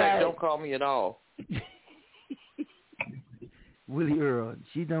matter of fact, don't call me at all. Willie Earl,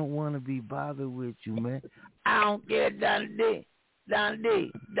 she don't want to be bothered with you, man. I don't care, Don D. Wait a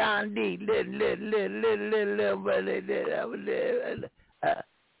minute.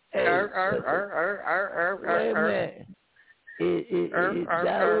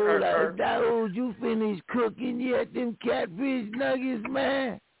 Daoud, you finished cooking yet? Them catfish nuggets,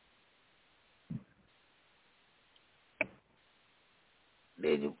 man.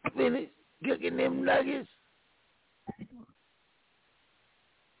 Did you finish cooking them nuggets?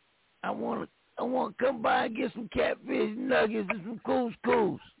 I want to come by and get some catfish nuggets and some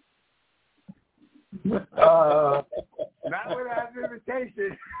couscous. Not without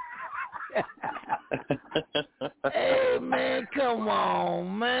invitation. Hey, man, come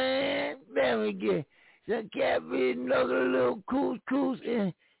on, man. Let me get some catfish nuggets, a little couscous,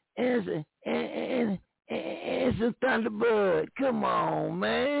 and some Thunderbird. Come on,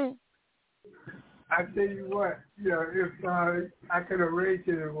 man. I tell you what, if I could arrange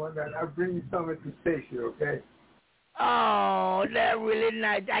it and whatnot, I'll bring you some at the station, okay? Oh, that's really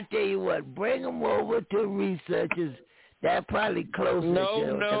nice. I tell you what, bring them over to researchers. That's probably closer.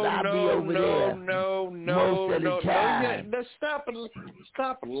 I'll be over there most of the time.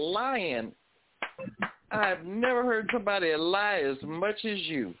 Stop lying. I've never heard somebody lie as much as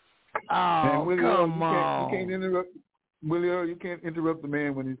you. Oh, Willie, come on. You can't interrupt. Willie, you can't interrupt the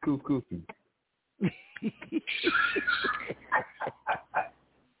man when he's couscousing.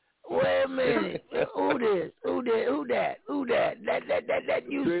 Wait a minute. Who that? That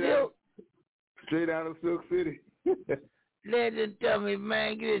you Silk? Straight out of Silk City. Listen, tell me,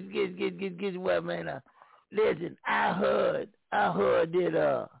 man. Get what, man? Listen, I heard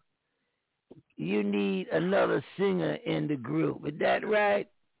that you need another singer in the group. Is that right?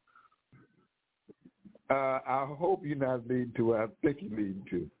 I hope you're not leading to what I think you're leading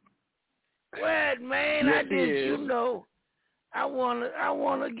to. What, man? Yes, I did. I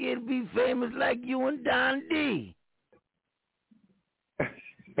wanna be famous like you and Don D.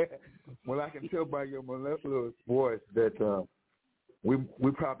 Well, I can tell by your molecular voice that we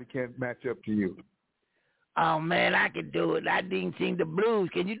probably can't match up to you. Oh man, I can do it. I didn't sing the blues.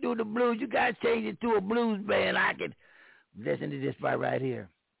 Can you do the blues? You guys change it to a blues band. I can listen to this part right here.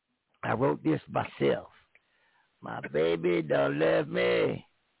 I wrote this myself. My baby done left me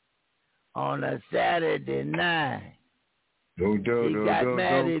on a Saturday night. She got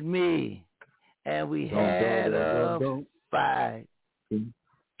mad at me, and we had a fight.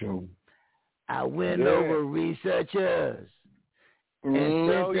 I went over researchers and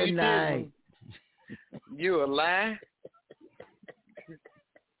spent the night. You a lie?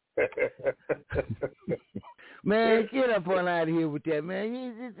 Man, get up on out of here with that,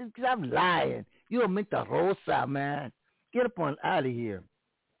 man. I'm lying. You're a mentirosa, man. Get up on out of here.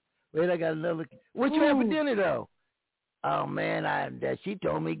 Wait, I got another. What you have for dinner, though? Oh, man, she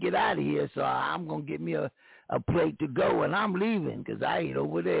told me to get out of here, so I'm going to get me a plate to go, and I'm leaving because I ain't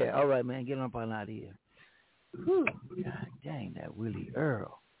over there. All right, man, get up on out of here. Whew. God dang, that Willie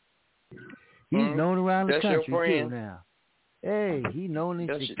Earl. He's known around the country, too, now. Hey, he's known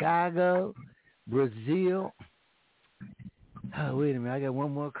in Chicago, Brazil. Oh, wait a minute. I got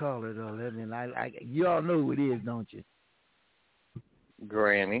one more caller, though. You all know who it is, don't you?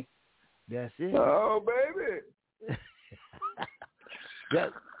 Granny. That's it. Oh, baby.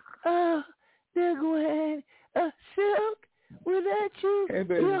 They're going, Silk, was that you? Hey,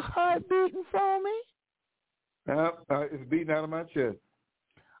 baby. Your heart beating for me? It's beating out of my chest.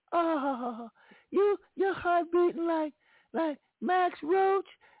 Oh, your heart beating like Max Roach,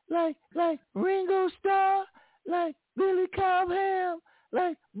 like Ringo Starr, like Billy Cobham,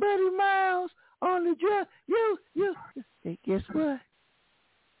 like Buddy Miles on the drum. You. Hey, guess what?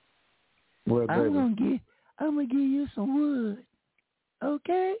 What, baby? I'm gonna give you some wood.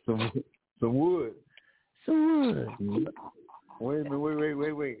 Okay? Some wood. Some wood. Wait a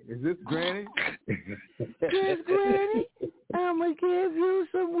minute, wait. Is this Granny? Yes, Granny. I'm gonna give you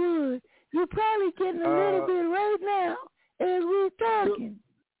some wood. You're probably getting a little bit right now as we're talking.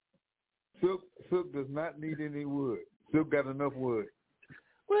 Silk does not need any wood. Silk got enough wood.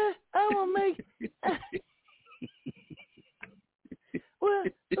 Well, I'm gonna make.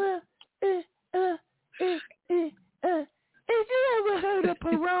 you ever heard of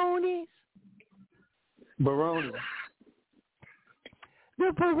Peronis? Baroni.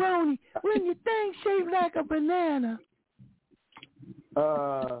 The Peroni, when you think shaped like a banana.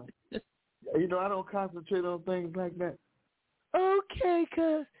 You know, I don't concentrate on things like that. Okay,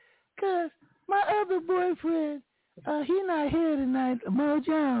 cause my other boyfriend, he not here tonight, Mo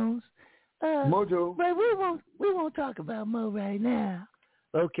Jones. Mojo. But we won't talk about Mo right now.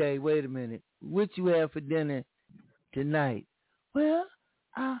 Okay, wait a minute. What you have for dinner tonight? Well,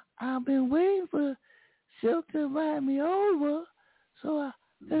 I've been waiting for Silk to invite me over, cause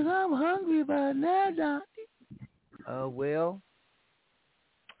I'm hungry by now, Donny. Well,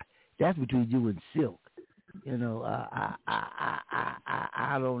 that's between you and Silk. You know,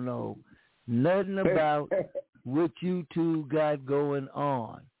 I don't know nothing about what you two got going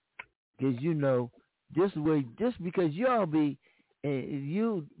on. Because, you know, just because y'all be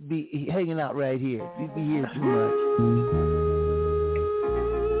hanging out right here. You be here too much.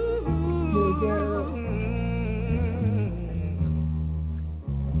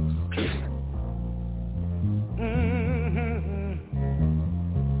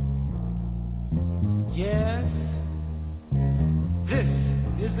 Yes, this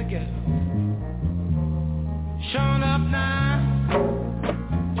is the ghetto. Showing up now.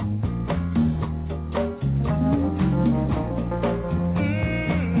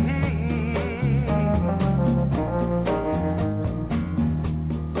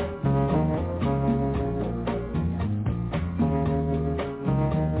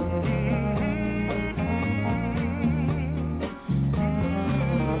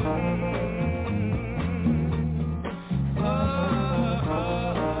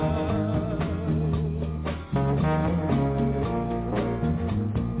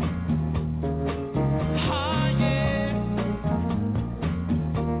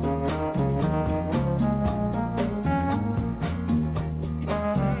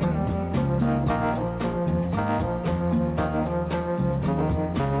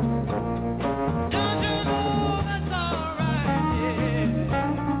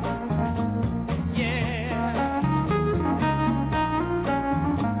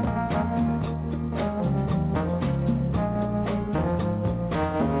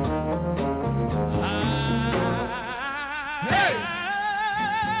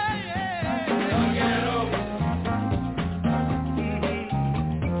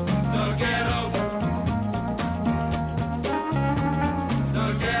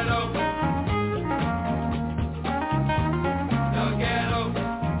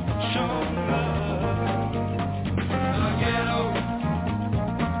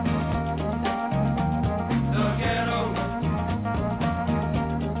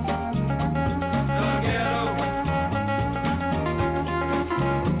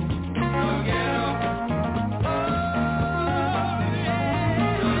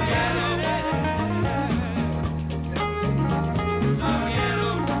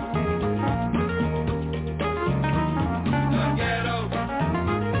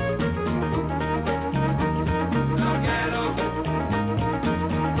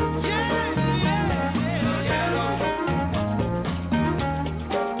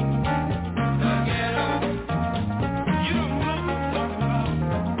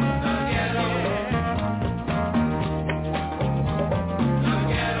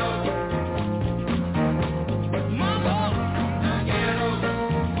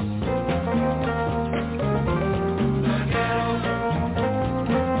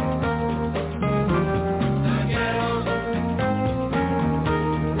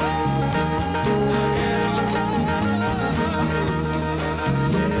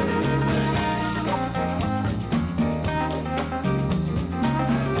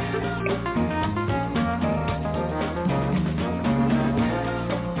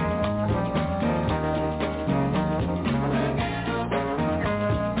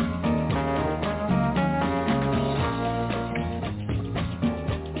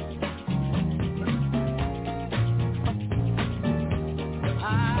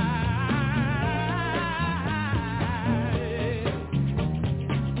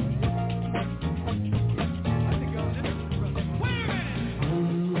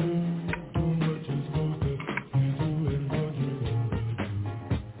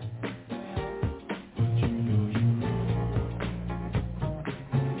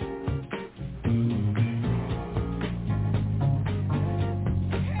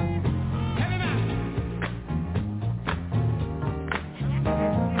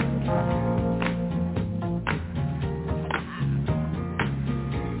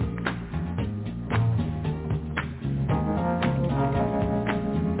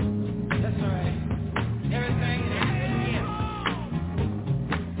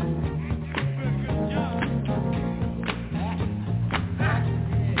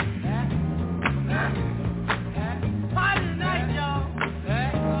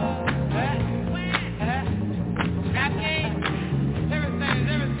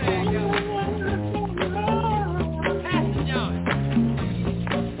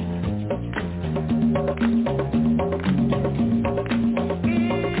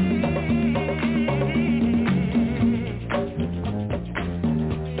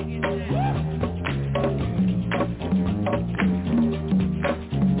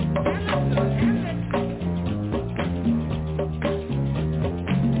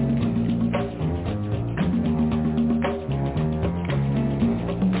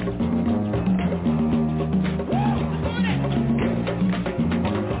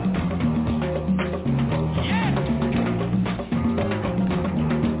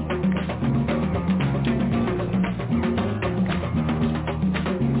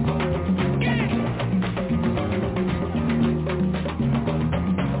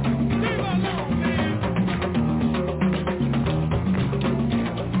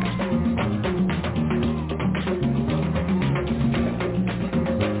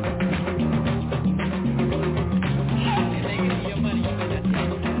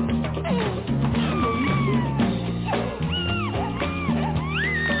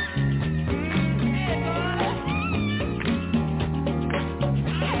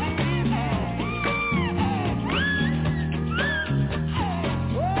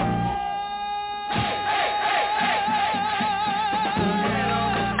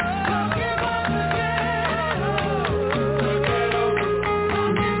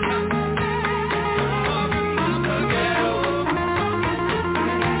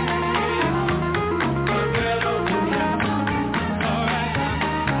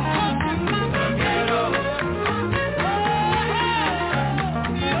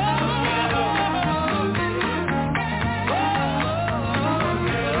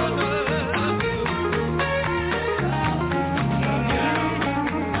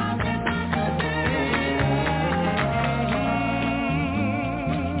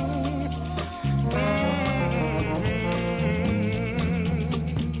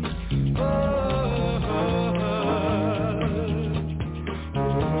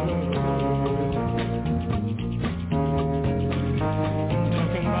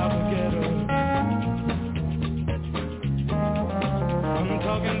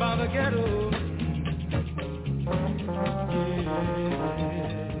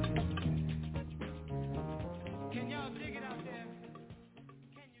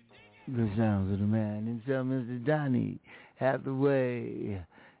 The sounds of the man himself, Mr. Donny Hathaway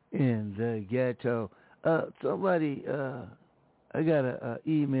in the ghetto. Somebody, I got an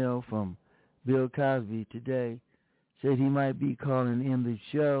email from Bill Cosby today. Said he might be calling in the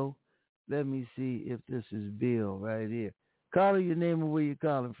show. Let me see if this is Bill right here. Caller, your name and where you're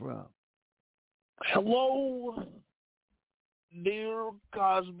calling from. Hello, dear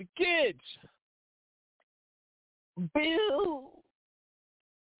Cosby kids. Bill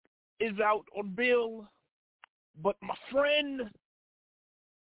is out on bail, but my friend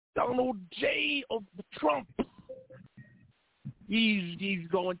Donald J. of the Trump, he's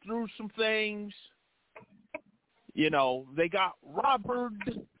going through some things. You know, they got Robert.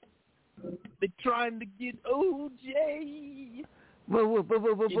 They're trying to get OJ. Well,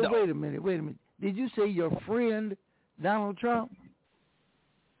 wait a minute. Did you say your friend Donald Trump?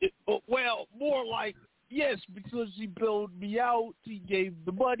 Well, more like, yes, because he bailed me out. He gave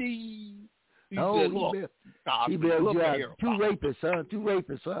the money. He said, look, he bailed you out. Two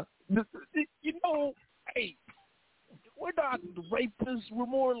rapists, huh? You know, hey, we're not the rapists. We're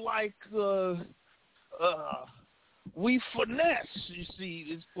more like, we finesse, you see,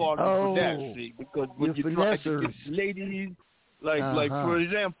 it's part of finesse, because when you try to get ladies, like for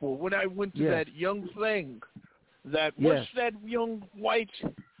example, when I went to that young thing, what's that young white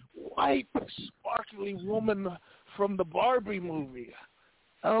sparkly woman from the Barbie movie?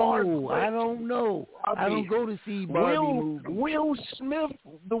 Oh, I don't know. I don't go to see Barbie movies. Will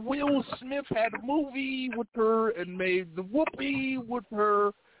Smith had a movie with her and made the whoopee with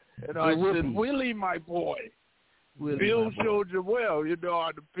her, and I said, Willie, my boy. Bill showed you well. You know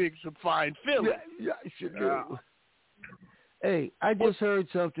how to pick some fine filling. Yeah, I sure do. Hey, I just heard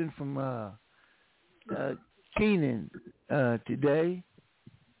something from Keenan today,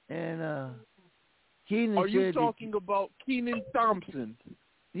 and Keenan Are you talking about Kenan Thompson?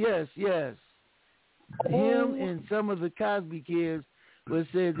 Yes. Him and some of the Cosby kids was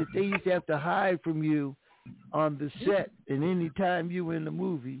said that they used to have to hide from you on the set, and any time you were in the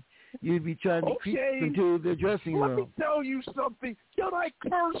movie, you'd be trying to creep into the dressing room. Let me tell you something. Can I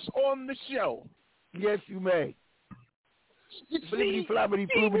curse on the show? Yes, you may. You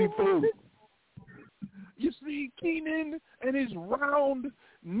see Kenan and his round,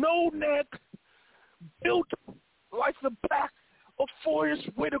 no neck, built like the back of Forrest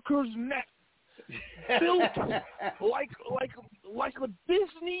Whitaker's neck. Built like a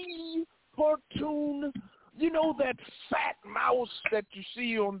Disney cartoon. You know that fat mouse that you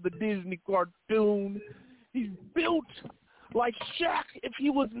see on the Disney cartoon? He's built like Shaq if he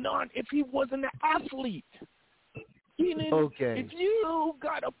wasn't an athlete. Kenan, if you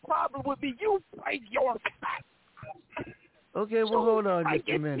got a problem with me, you fight your fat. Okay, well, hold on just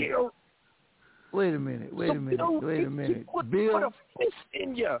a minute. Wait a minute. Bill, put a fist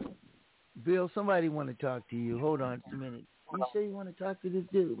in you. Bill, somebody want to talk to you. Hold on just a minute. You say you want to talk to this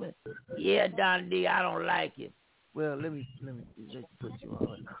dude, man? Yeah, DONNYD, I don't like him. Well, let me just put you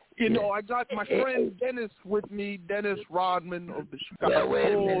on. You know, I got my friend Dennis with me, Dennis Rodman of the Chicago Bulls.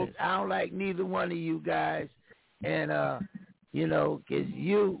 Wait a minute. I don't like neither one of you guys. And, you know, because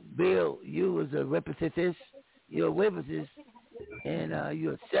you, Bill, you was a representative. You're a witness. And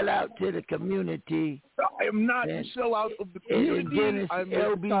you're a sellout to the community. I am not a sellout of the community. I'm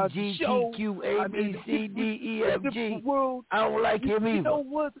LBGTQ, ABCDEFG. I don't like him either.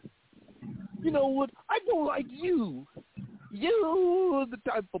 You know what? I don't like you. You are the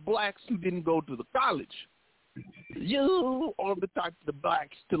type of blacks who didn't go to the college. You are the type of the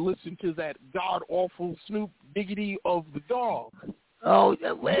blacks to listen to that god-awful Snoop Diggity of the Dog. Oh,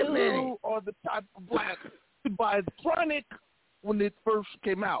 wait a minute. You are the type of black to buy the Chronic when it first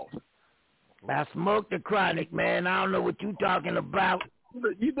came out. I smoked the Chronic, man. I don't know what you're talking about.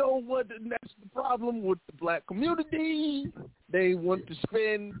 You know what? And that's the problem with the black community. They want to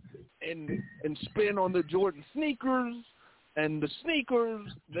spend and spend on the Jordan sneakers, and the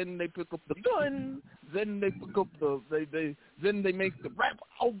sneakers. Then they pick up the gun. Then they pick up then they make the rap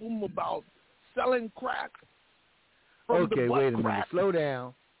album about selling crack. Okay, wait a minute. Slow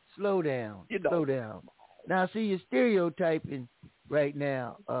down. Slow down. Now, see, you're stereotyping right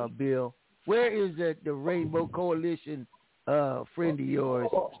now, Bill. Where is the Rainbow Coalition friend of yours,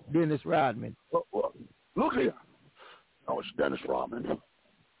 Dennis Rodman? Look here. No, it's Dennis Rodman.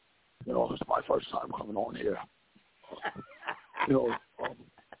 You know, it's my first time coming on here.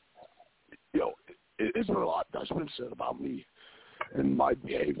 It's been a lot that's been said about me and my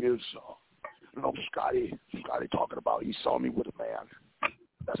behaviors. Scotty talking about he saw me with a man.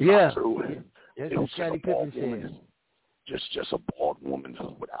 That's not true. That's what Scotty Pippen said. Just a bald woman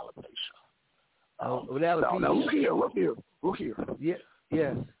with alopecia. With alopecia. Now look here.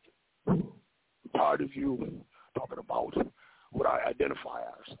 Yes. I'm tired of you talking about what I identify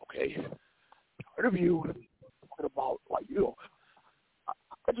as, okay? I'm tired of you talking about, like, you know,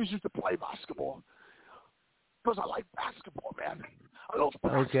 I just used to play basketball because I like basketball, man. I love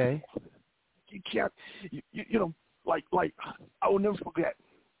basketball. Okay. You can't, you know, like I will never forget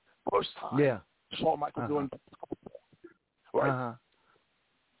first time I saw Michael Jordan, right? Uh-huh.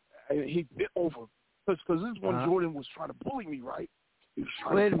 And he bent over because this is when Jordan was trying to bully me, right? He was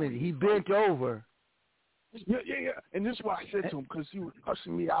trying Wait to a minute, he bent over. Yeah. And this is what I said to him because he was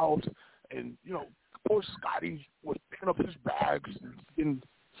cussing me out, and you know, poor Scotty was picking up his bags and getting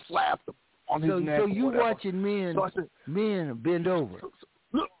slapped on his neck. So you watching men, so I said, men bend over.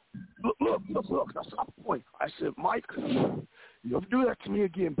 Look, that's not the point. I said, Mike, you ever do that to me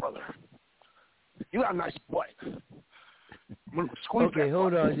again, brother? You got a nice butt. Okay,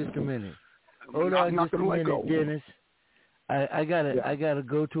 hold on just a minute. Hold on just a minute, Dennis. I gotta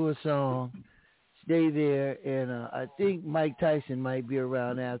go to a song. Stay there, and I think Mike Tyson might be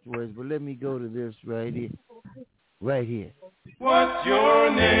around afterwards, but let me go to this right here. Right here. What's your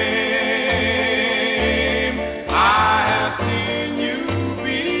name? I have seen you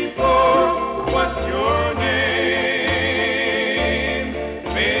before. What's your name?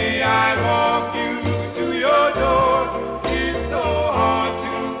 May I walk you to your door? It's so hard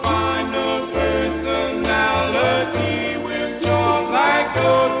to find a personality with jaws like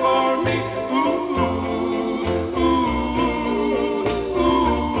yours for me.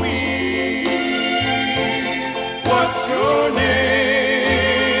 What's your name?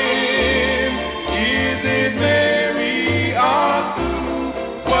 Is it Mary or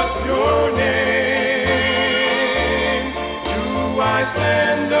Sue? What's your name? Do I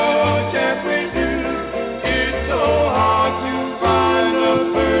stand a chance with you? It's so hard to find a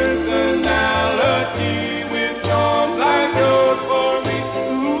personality with charms like yours for me.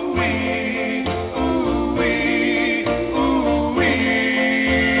 Ooh-wee, ooh-wee, ooh-wee.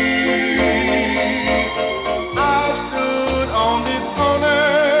 I stood on this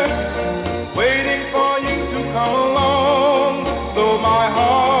corner, waiting for you to come along, so my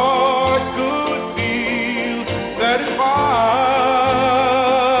heart could feel satisfied.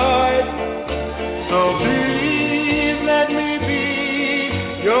 So please let me be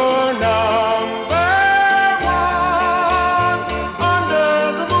your number one, under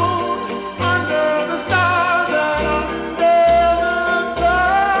the moon, under the stars, and under the sun.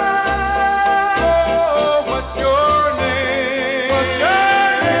 What's your name? What's your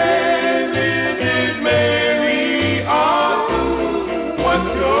name? Is it Mary or Sue? What's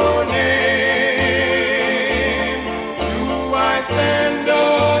your name? Do I stand a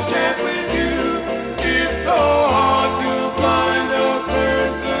chance with you? It's so hard to find a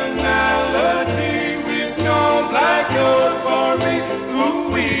personality with charms like yours for me.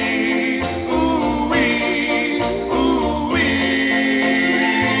 Ooh-wee, ooh-wee, ooh-wee.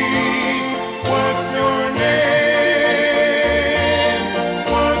 What's your name?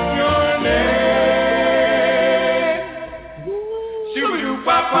 What's your name?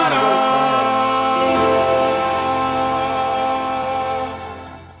 Shoo-doo-ba-ba-da.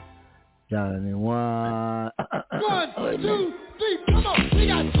 Johnny one. 1, 2, 3, come on. We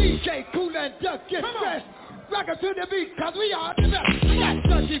got DJ Cool and Duck, get fresh. Rock it to the beat, cause we are the best. We got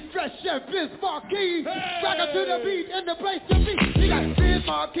Dutchy Fresh and Vince Marquis. Rock it to the beat and the place to be. We got Vince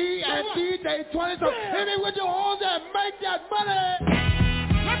Marquis and DJ 20. So hit me with your horns and make that money.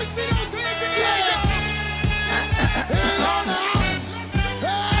 Let me see those hands again. Hang on now.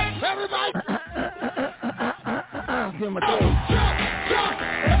 Hey, everybody. Give him a Jump, jump, jump.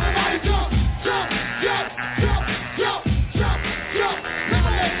 Everybody jump, jump, jump, jump, jump, jump, jump. Come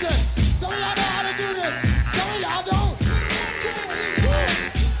on, listen. Some of y'all know how to do this. Some of y'all don't.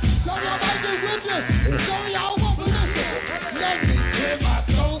 Some of y'all might do with this. Some of y'all won't listen. Let me clear my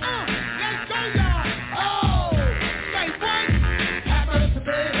throat. Let's go, y'all. Oh, say what? Have mercy,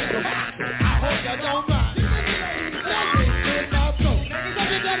 baby. I hope you don't mind. Let me clear my throat.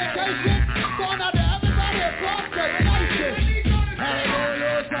 Some of dedication going out to everybody across the nation.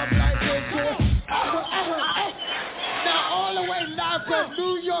 Hallelujah, something like this. Now all the way live from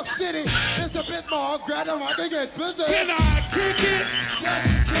New York City, it's a bit more gratifying to get busy. Can I kick it? Yes,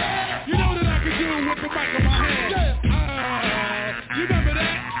 yeah. You know that I can do it with the mic in my hand. You remember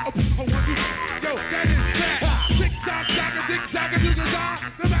that? Yo, that is that. Tick-tock, tick-tock, do the die.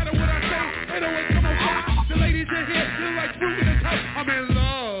 No matter what I say, it always come on fire. The ladies in here feel like fruit in the cup. I'm in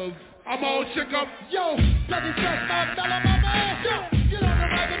love. I'm all shook up. Yo, Dutchy Fresh, my fella, my man. Yo, you know the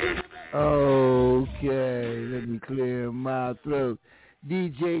right to do. Okay, let me clear my throat.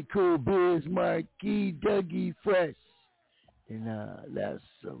 DJ Cool, Biz Marquis, Dougie Fresh. And that's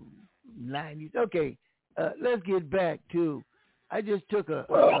some 90s. Okay, let's get back to. I just took a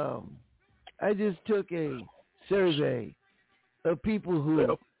survey of people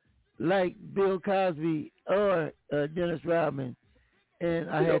who like Bill Cosby or Dennis Rodman, and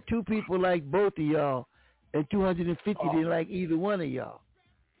I had 2 people like both of y'all, and 250 didn't like either one of y'all.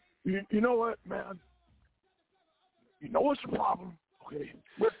 You know what, man? You know what's the problem? Okay,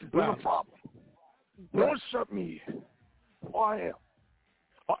 what's the problem? Don't accept me who I am.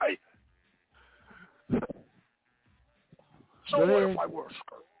 All right? So what if I wear a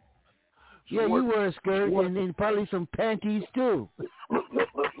skirt? Yeah, you wear a skirt and then probably some panties too. Look,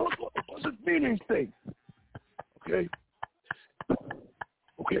 what's the meaning thing? Okay?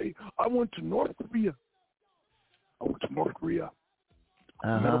 Okay, I went to North Korea. I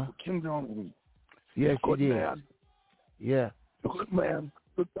met up with Kim Jong-un. Yes, you did. Man. Yeah. Good man,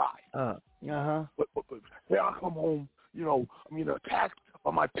 good guy. But hey, I come home, you know, I'm getting attacked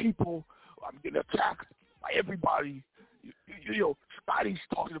by my people. I'm getting attacked by everybody. You know, Scotty's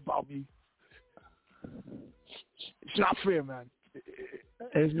talking about me. It's not fair, man.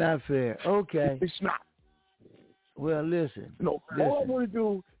 It's not fair. Okay. It's not. Well, listen. No, all I want to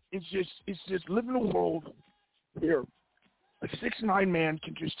do is just live in a world where a 6'9" man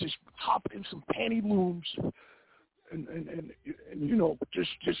can just hop in some panty looms and you know just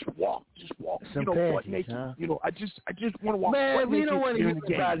walk some you know panties, butt naked. huh? You know, I just want to walk. Man, we don't want to hear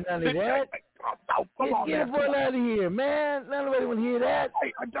about none of that. Get the boy out of here, man. Nobody want to hear that.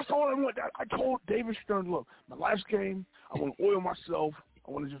 That's all I want. I told David Stern, look, my last game, I want to oil myself.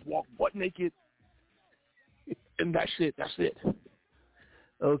 I want to just walk butt naked, and that's it.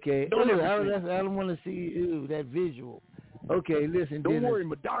 Okay. I don't want to see you, that visual. Okay, listen, don't Dennis. worry,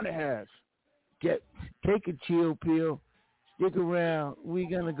 Madonna has. Take a chill pill. Stick around. We're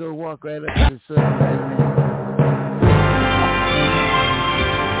going to go walk right up to the sun right now.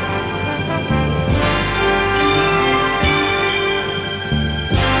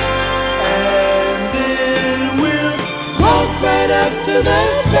 And then we'll walk right up to the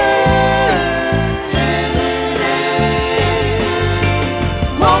sun.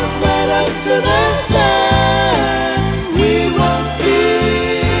 Walk right up to the sun. We won't fear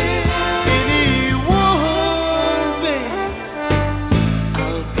anyone, babe.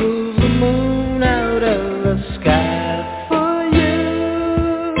 I'll pull the moon out of the sky for you.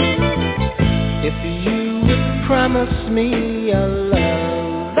 If you would promise me a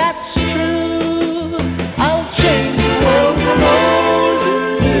love that's true, I'll change the world from old to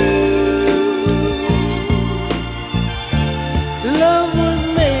new. Love was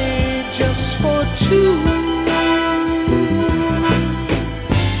made just for two.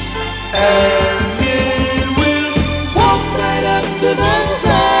 And then we'll walk right up to the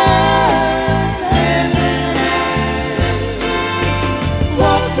sun.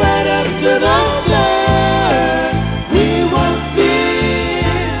 Walk right up to the sun. We won't fear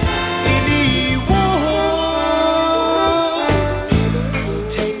anyone.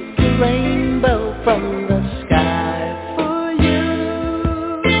 Take the rainbow from the sky for you.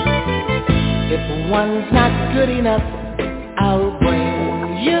 If one's not good enough, I'll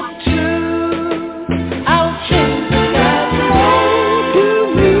bring you two. I'll change the sky from old to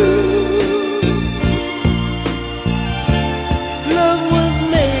blue. Love was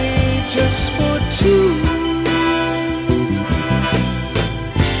made just for two.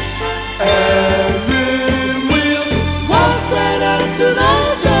 And then we'll walk right up to the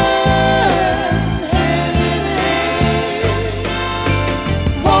sun.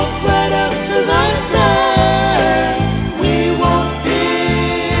 Walk right up to the sun. We won't fear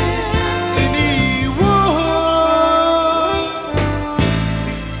anyone.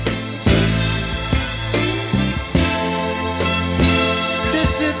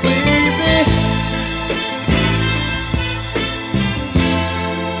 This is baby.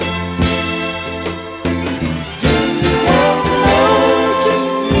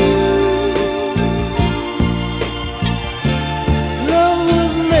 Love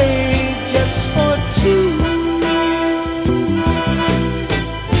was made just for two.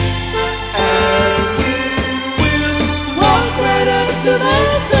 And we'll walk right up to the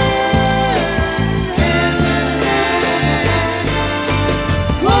sun.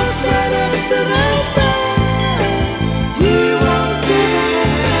 Walk right up to the sun. We won't fear.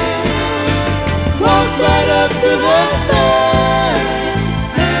 Walk right up to the sun.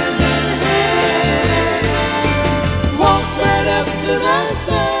 Walk right up to the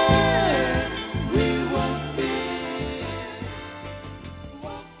sun. We won't fear.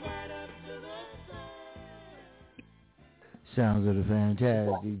 Walk right up to the sun. Sounds of the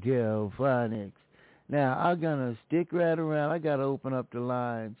fantastic Delphonics. Now, I'm going to stick right around. I got to open up the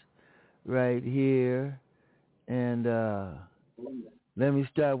lines right here. And let me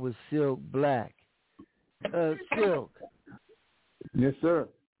start with Silk Black. Silk. Yes, sir.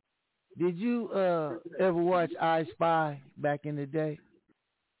 Did you ever watch I Spy back in the day?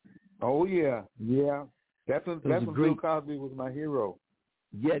 Oh, yeah. Yeah. That's when Bill Cosby was my hero.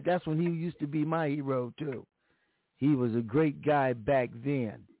 Yeah, that's when he used to be my hero, too. He was a great guy back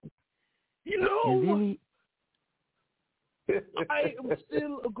then. You know, I am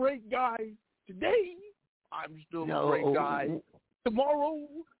still a great guy today. I'm still a great guy. Tomorrow,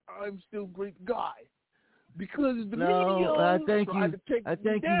 I'm still a great guy. Because the media tried to take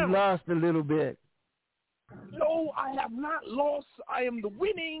me down. You lost a little bit. No, I have not lost. I am the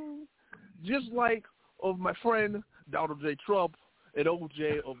winning, just like of my friend Donald J. Trump and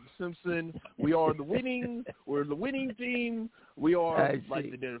OJ of The Simpsons. We are the winning. We're the winning team. We are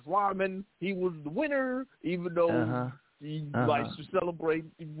like the Dennis Rodman. He was the winner, even though he likes to celebrate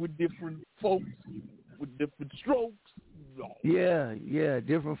with different folks, with different strokes. No. Yeah,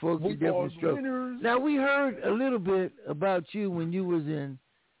 different folks with different strokes. Winners. Now, we heard a little bit about you when you was in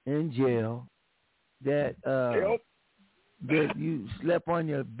jail, that that you slept on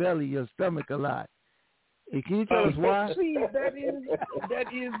your belly, your stomach a lot. Can you tell us why? See,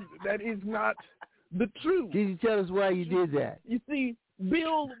 that is not the truth. Can you tell us why you did that? You see,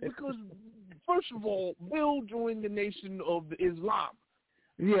 Bill, because first of all, Bill joined the Nation of Islam.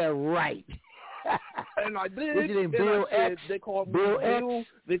 Yeah, right. And I did. What's your name, Bill X? They called me Bill.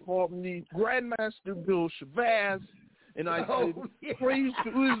 They called me Grandmaster Bill Shabazz. And I said, praise to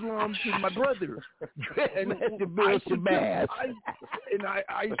Islam to my brother. Grandmaster Bill Shabazz.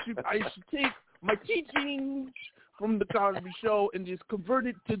 I should take my teachings from the Cosby Show and just convert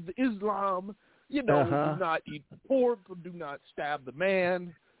it to the Islam. You know, do not eat pork, do not stab the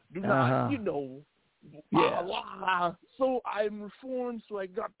man, do not, Allah. So I'm reformed, so I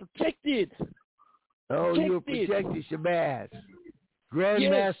got protected. Oh, you were protected, Shabazz.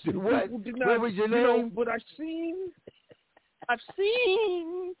 Grandmaster, yes, what was your name? But I've seen,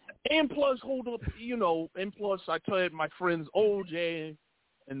 and plus, hold up, and plus I told my friends OJ,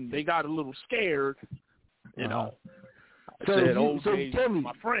 and they got a little scared, I said, OJ, tell me,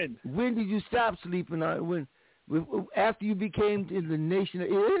 my friend. When did you stop sleeping on, after you became in the Nation of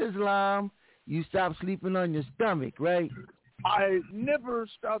Islam, you stopped sleeping on your stomach, right? I never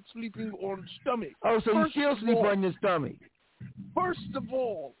stopped sleeping on stomach. Oh, so you still sleep on your stomach? First of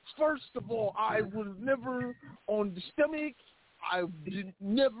all, I was never on the stomach. I did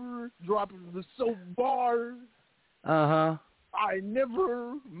never drop the soap bar. I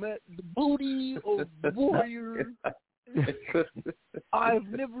never met the booty of the warrior. I've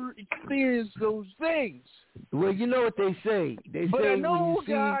never experienced those things. Well, you know what they say. They but say I know when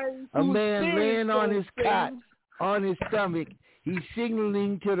you see a man laying on his cot, on his stomach, he's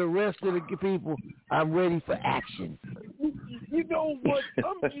signaling to the rest of the people, I'm ready for action. You know what?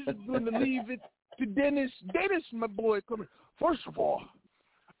 I'm just going to leave it to Dennis. Dennis, my boy, come here. First of all,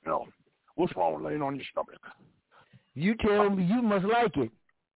 what's wrong with laying on your stomach? You tell me. You must like it.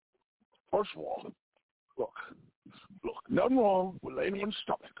 First of all, look, nothing wrong with laying on the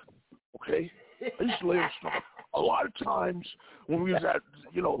stomach, okay? I used to lay on the stomach. A lot of times when we was at,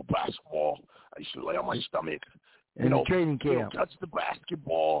 basketball, I used to lay on my stomach. In the training camp. Touch the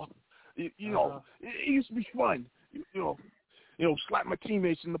basketball. It used to be fun. Slap my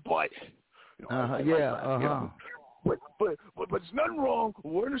teammates in the butt. But there's nothing wrong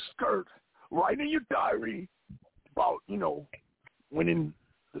with wearing a skirt, writing in your diary about, winning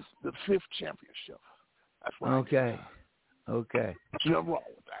the 5th championship. That's what Okay. There's nothing wrong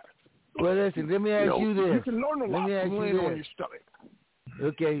with that. Well, listen, let me ask you this. You can learn a lot from laying on your stomach.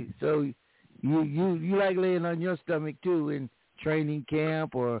 Okay, so you like laying on your stomach, too, in training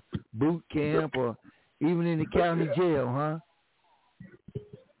camp or boot camp or even in the county jail, huh?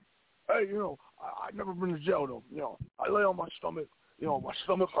 Hey, I've never been to jail, though. I lay on my stomach. My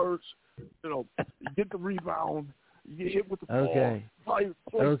stomach hurts. You get the rebound. You get hit with the ball. Play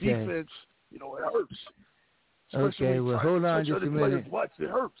defense. It hurts. Okay, well, hold on just a minute. It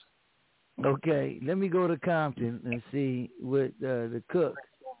hurts. Okay, let me go to Compton and see what the cook,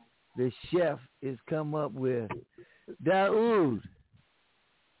 the chef, has come up with. Daoud,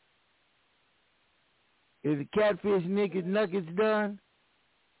 is the catfish nuggets done?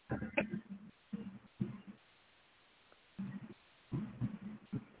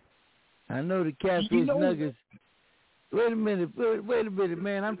 I know the catfish nuggets. Wait a minute,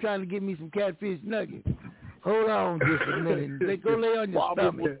 man. I'm trying to get me some catfish nuggets. Hold on just a minute. Go lay on your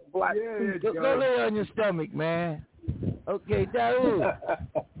stomach. Go lay on your stomach, man. Okay, Daoud.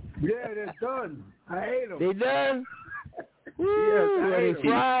 Yeah, that's done. I ate them. They done? Yes, Are they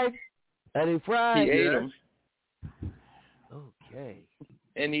fried? Are they fried? He ate them. Okay.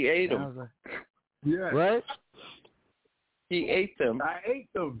 And he ate them. Like... Yes. What? He ate them. I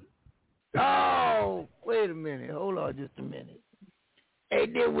ate them. Oh, wait a minute. Hold on just a minute. Hey,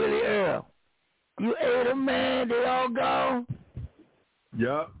 there, Willie Earl. You ate them, man? They all gone?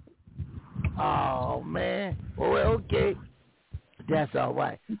 Yup. Oh, man. Well, okay. That's all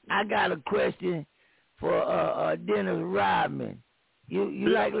right. I got a question for Dennis Rodman. You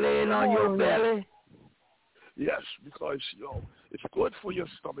like laying on your belly? Yes, because, it's good for your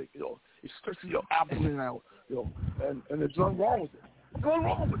stomach, It stretches your abdomen out, and there's nothing wrong with it. There's nothing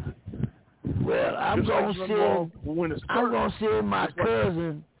wrong with it. Well, I'm going to send my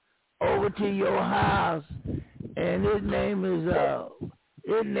cousin over to your house, and his name is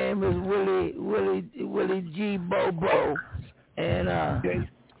Willie G. Bobo, and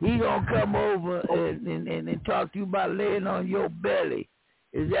he gonna come over and talk to you about laying on your belly.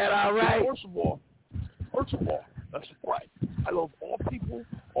 Is that all right? First of all, that's right. I love all people,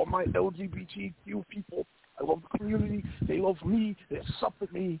 all my LGBTQ people. I love the community. They love me. They accept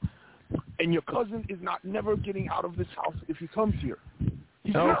me. And your cousin is never getting out of this house if he comes here.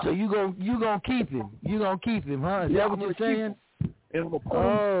 So you gonna keep him? You gonna keep him, huh? Is that what you're saying? And I'm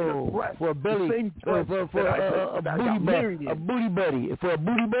gonna for a belly, for a booty buddy, for a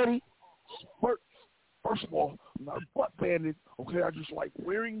booty buddy. First of all, I'm not a butt bandit. Okay, I just like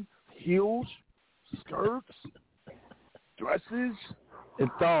wearing heels, skirts, dresses, and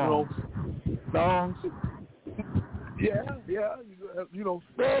thongs. Thongs. Yeah.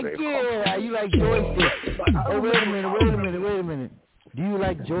 Thank you. You like joysticks? Oh, wait a minute. Do you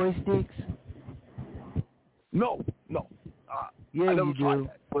like joysticks? No. Yeah, you do.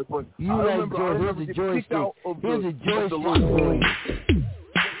 But you like joysticks. Here's a joystick for you.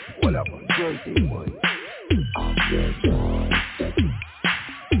 Whatever. Joystick for you.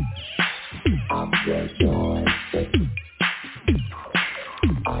 I'm your joystick.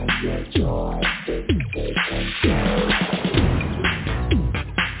 I'm your joystick. Take control.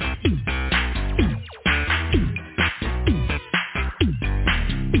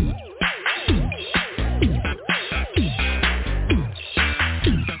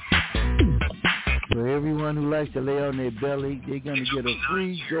 For everyone who likes to lay on their belly, they're going to get a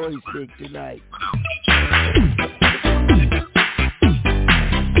free joystick tonight.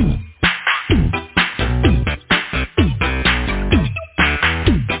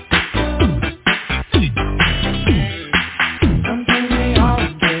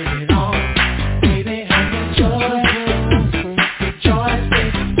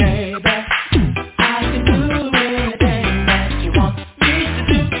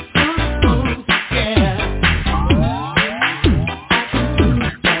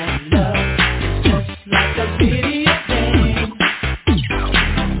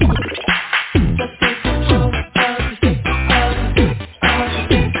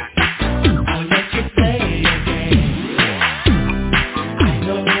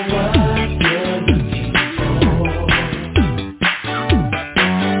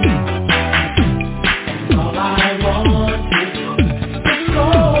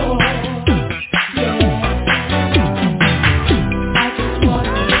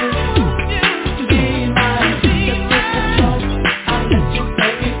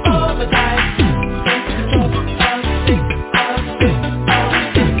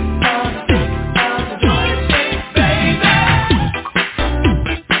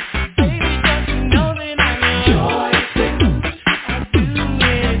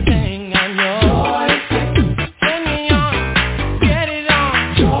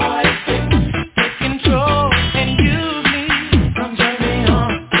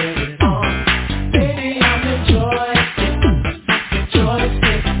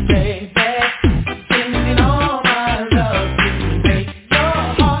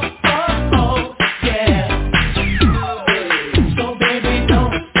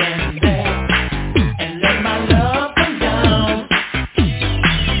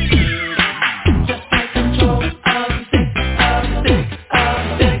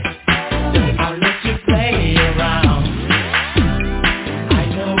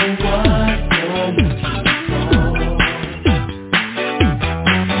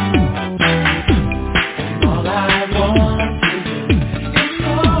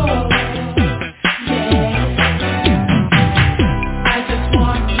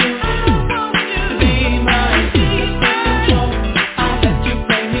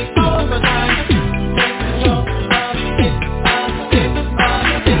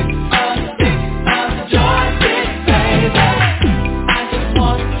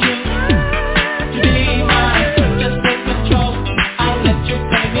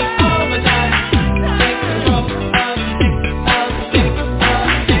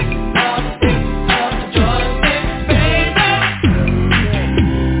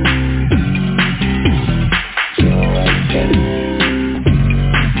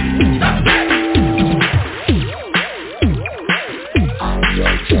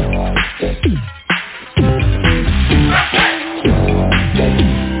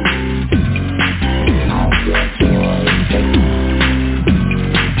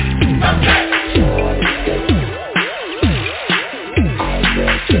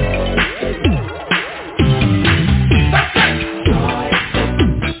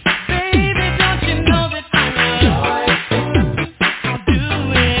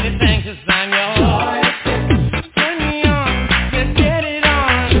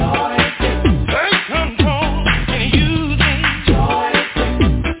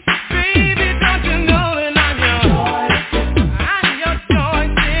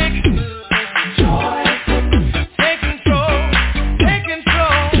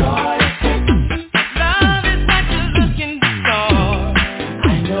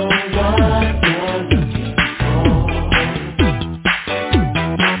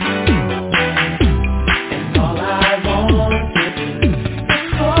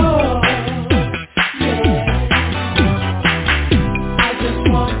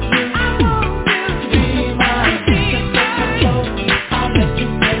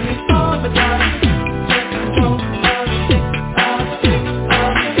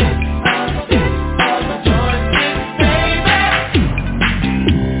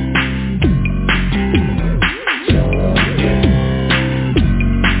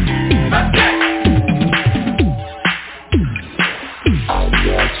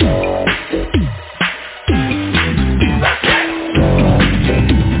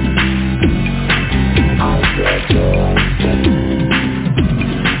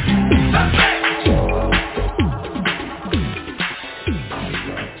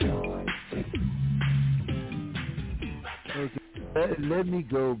 Let me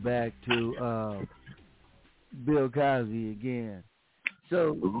go back to Bill Cosby again.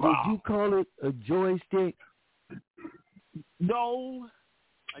 So, did you call it a joystick? No,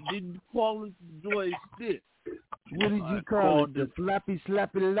 I didn't call it the joystick. What did you call it? The floppy,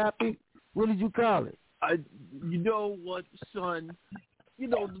 slappy, lappy? What did you call it? You know what, son? You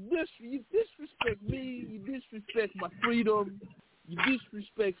know, you disrespect me, you disrespect my freedom, you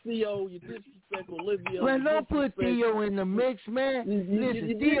disrespect Theo, you disrespect Olivia. Man, don't put Theo in the mix, man.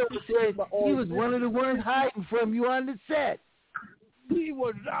 Listen, Theo said he was one of the ones hiding from you on the set. He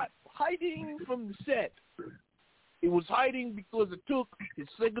was not hiding from the set. He was hiding because it took his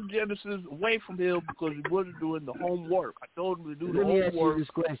Sega Genesis away from him because he wasn't doing the homework. I told him to do the homework. Let me ask you this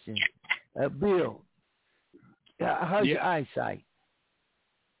question. Bill, how's your eyesight?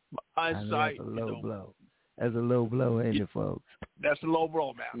 My eyesight, that's a low blow. That's a low blow, ain't it, folks? That's a low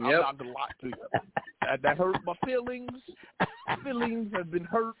blow, man. Yep. I'm not gonna lie to you. That hurt my feelings. My feelings have been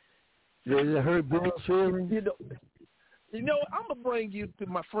hurt. Does it hurt Bill's feelings? You know, I'm gonna bring you to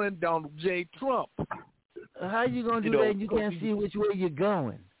my friend Donald J. Trump. How you gonna do that? And you can't see which way you're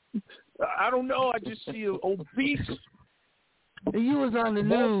going. I don't know. I just see an obese. You was on the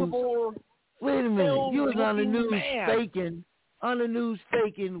news. Wait a minute. You was on the news faking. On the news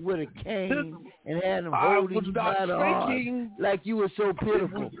faking with a cane and had him holding you by the arm like you were so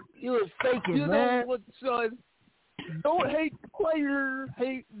pitiful. You was faking, you man. Know what, son? Don't hate the player,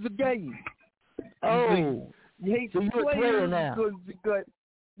 hate the game. Oh, you hate so the you're a player now. Because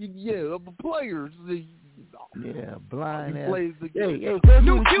I'm a player. Yeah, blind ass. Hey,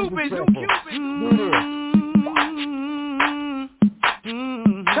 New Cupid. Do this.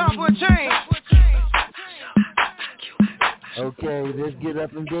 Top of change. Okay, let's get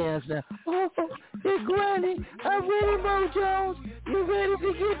up and dance now. Oh, hey, Granny, I'm ready, Mo Jones. You ready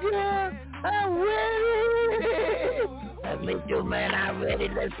to get down? I'm ready. That's me too, man. I'm ready.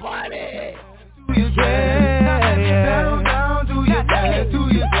 Let's party. Down, do your dance, do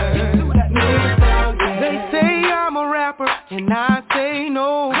your dance. They say I'm a rapper, and I say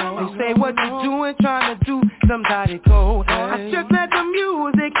no. They say what you doing, trying to do somebody go. I just let the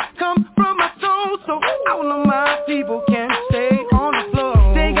music come from my soul, so all of my people can stay on the floor.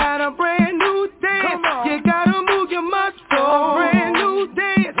 They got a brand new dance, you gotta move your muscles. Brand new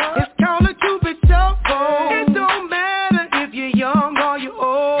dance, it's called a Cupid shuffle. It don't matter if you're young or you're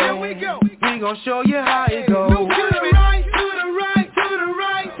old. Here we go. We gon' show you how it goes. To the right, to the right, to the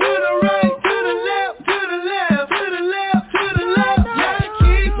right, to the right, to the left, to the left, to the left, to the left.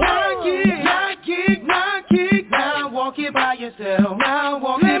 Knock kick. Now walk it by yourself. Now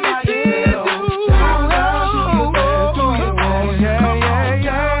walk it by yourself.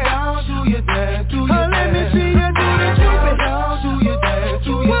 Let me see you do the Cupid. Do your dance,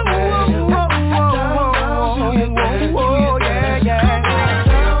 do your dance.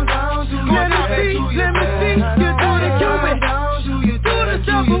 Let me see you do the Cupid. Do the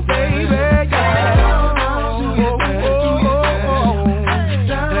shuffle, baby.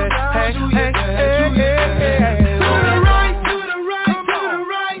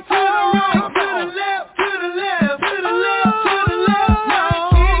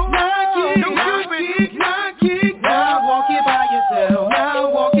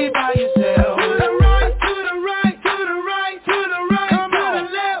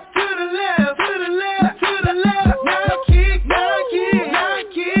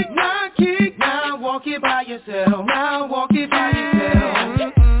 Now walk it by yourself.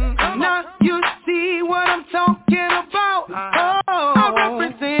 Now you see what I'm talking about. I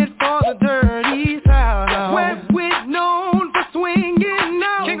represent for the dirty South, where we're known for swinging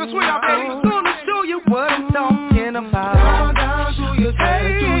now. King of swing out, baby. I'm gonna show you what I'm talking about. Down to your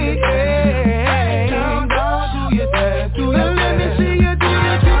dance, down to your dance. Let me see you do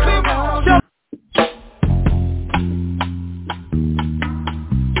your Cupid.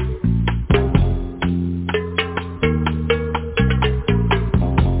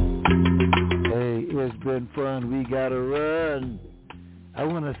 It's been fun. We gotta run. I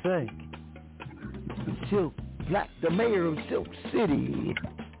want to thank Silk Black, the mayor of Silk City.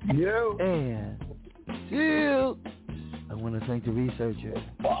 Yo. And Silk. I want to thank the researcher,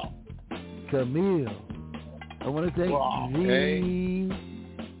 Camille. I want to thank the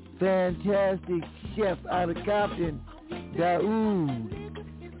fantastic chef out of Compton, Daoud.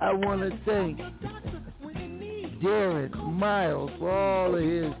 I want to thank Darren Miles for all of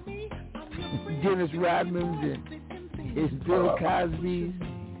his Dennis Rodman's and his Bill Cosby's,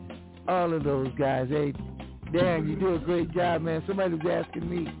 all of those guys. Hey, Darren, you do a great job, man. Somebody was asking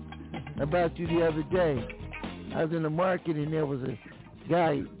me about you the other day. I was in the market and there was a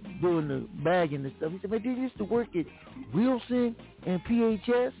guy doing the bagging and stuff. He said, man, did you used to work at Wilson and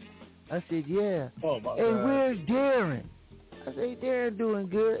PHS? I said, yeah. Oh, my hey, God. where's Darren? I said, hey, Darren doing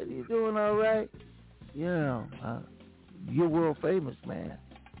good. He's doing all right. You know, you're world famous, man.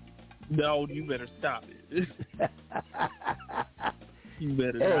 No, you better stop it. You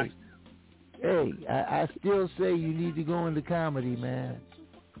better not. Hey, I still say you need to go into comedy, man.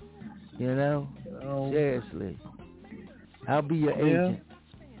 You know? Seriously. I'll be your agent.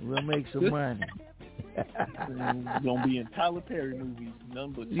 We'll make some money. You're going to be in Tyler Perry movies.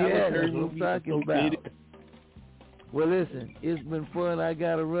 None but Yeah, Tyler that's Perry what I'm movies. talking about. Well, listen, it's been fun. I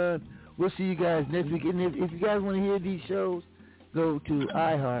got to run. We'll see you guys next week. And if you guys want to hear these shows, go to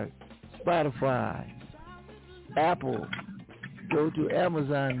iHeart, Spotify, Apple, go to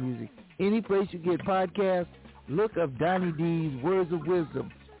Amazon Music. Any place you get podcasts, look up Donny D's Words of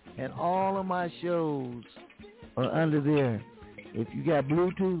Wisdom. And all of my shows are under there. If you got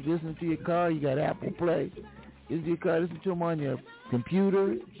Bluetooth, listen to your car. You got Apple Play. Listen to your car. Listen to them on your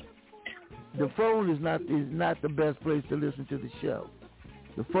computer. The phone is not the best place to listen to the show.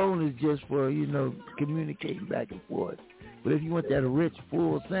 The phone is just for, you know, communicating back and forth. But if you want that rich,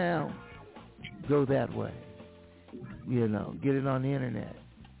 full sound, go that way. You know, get it on the internet.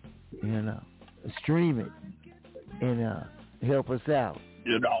 You know, stream it and help us out.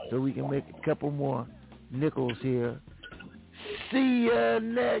 You know. So we can make a couple more nickels here. See ya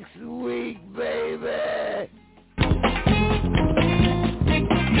next week, baby.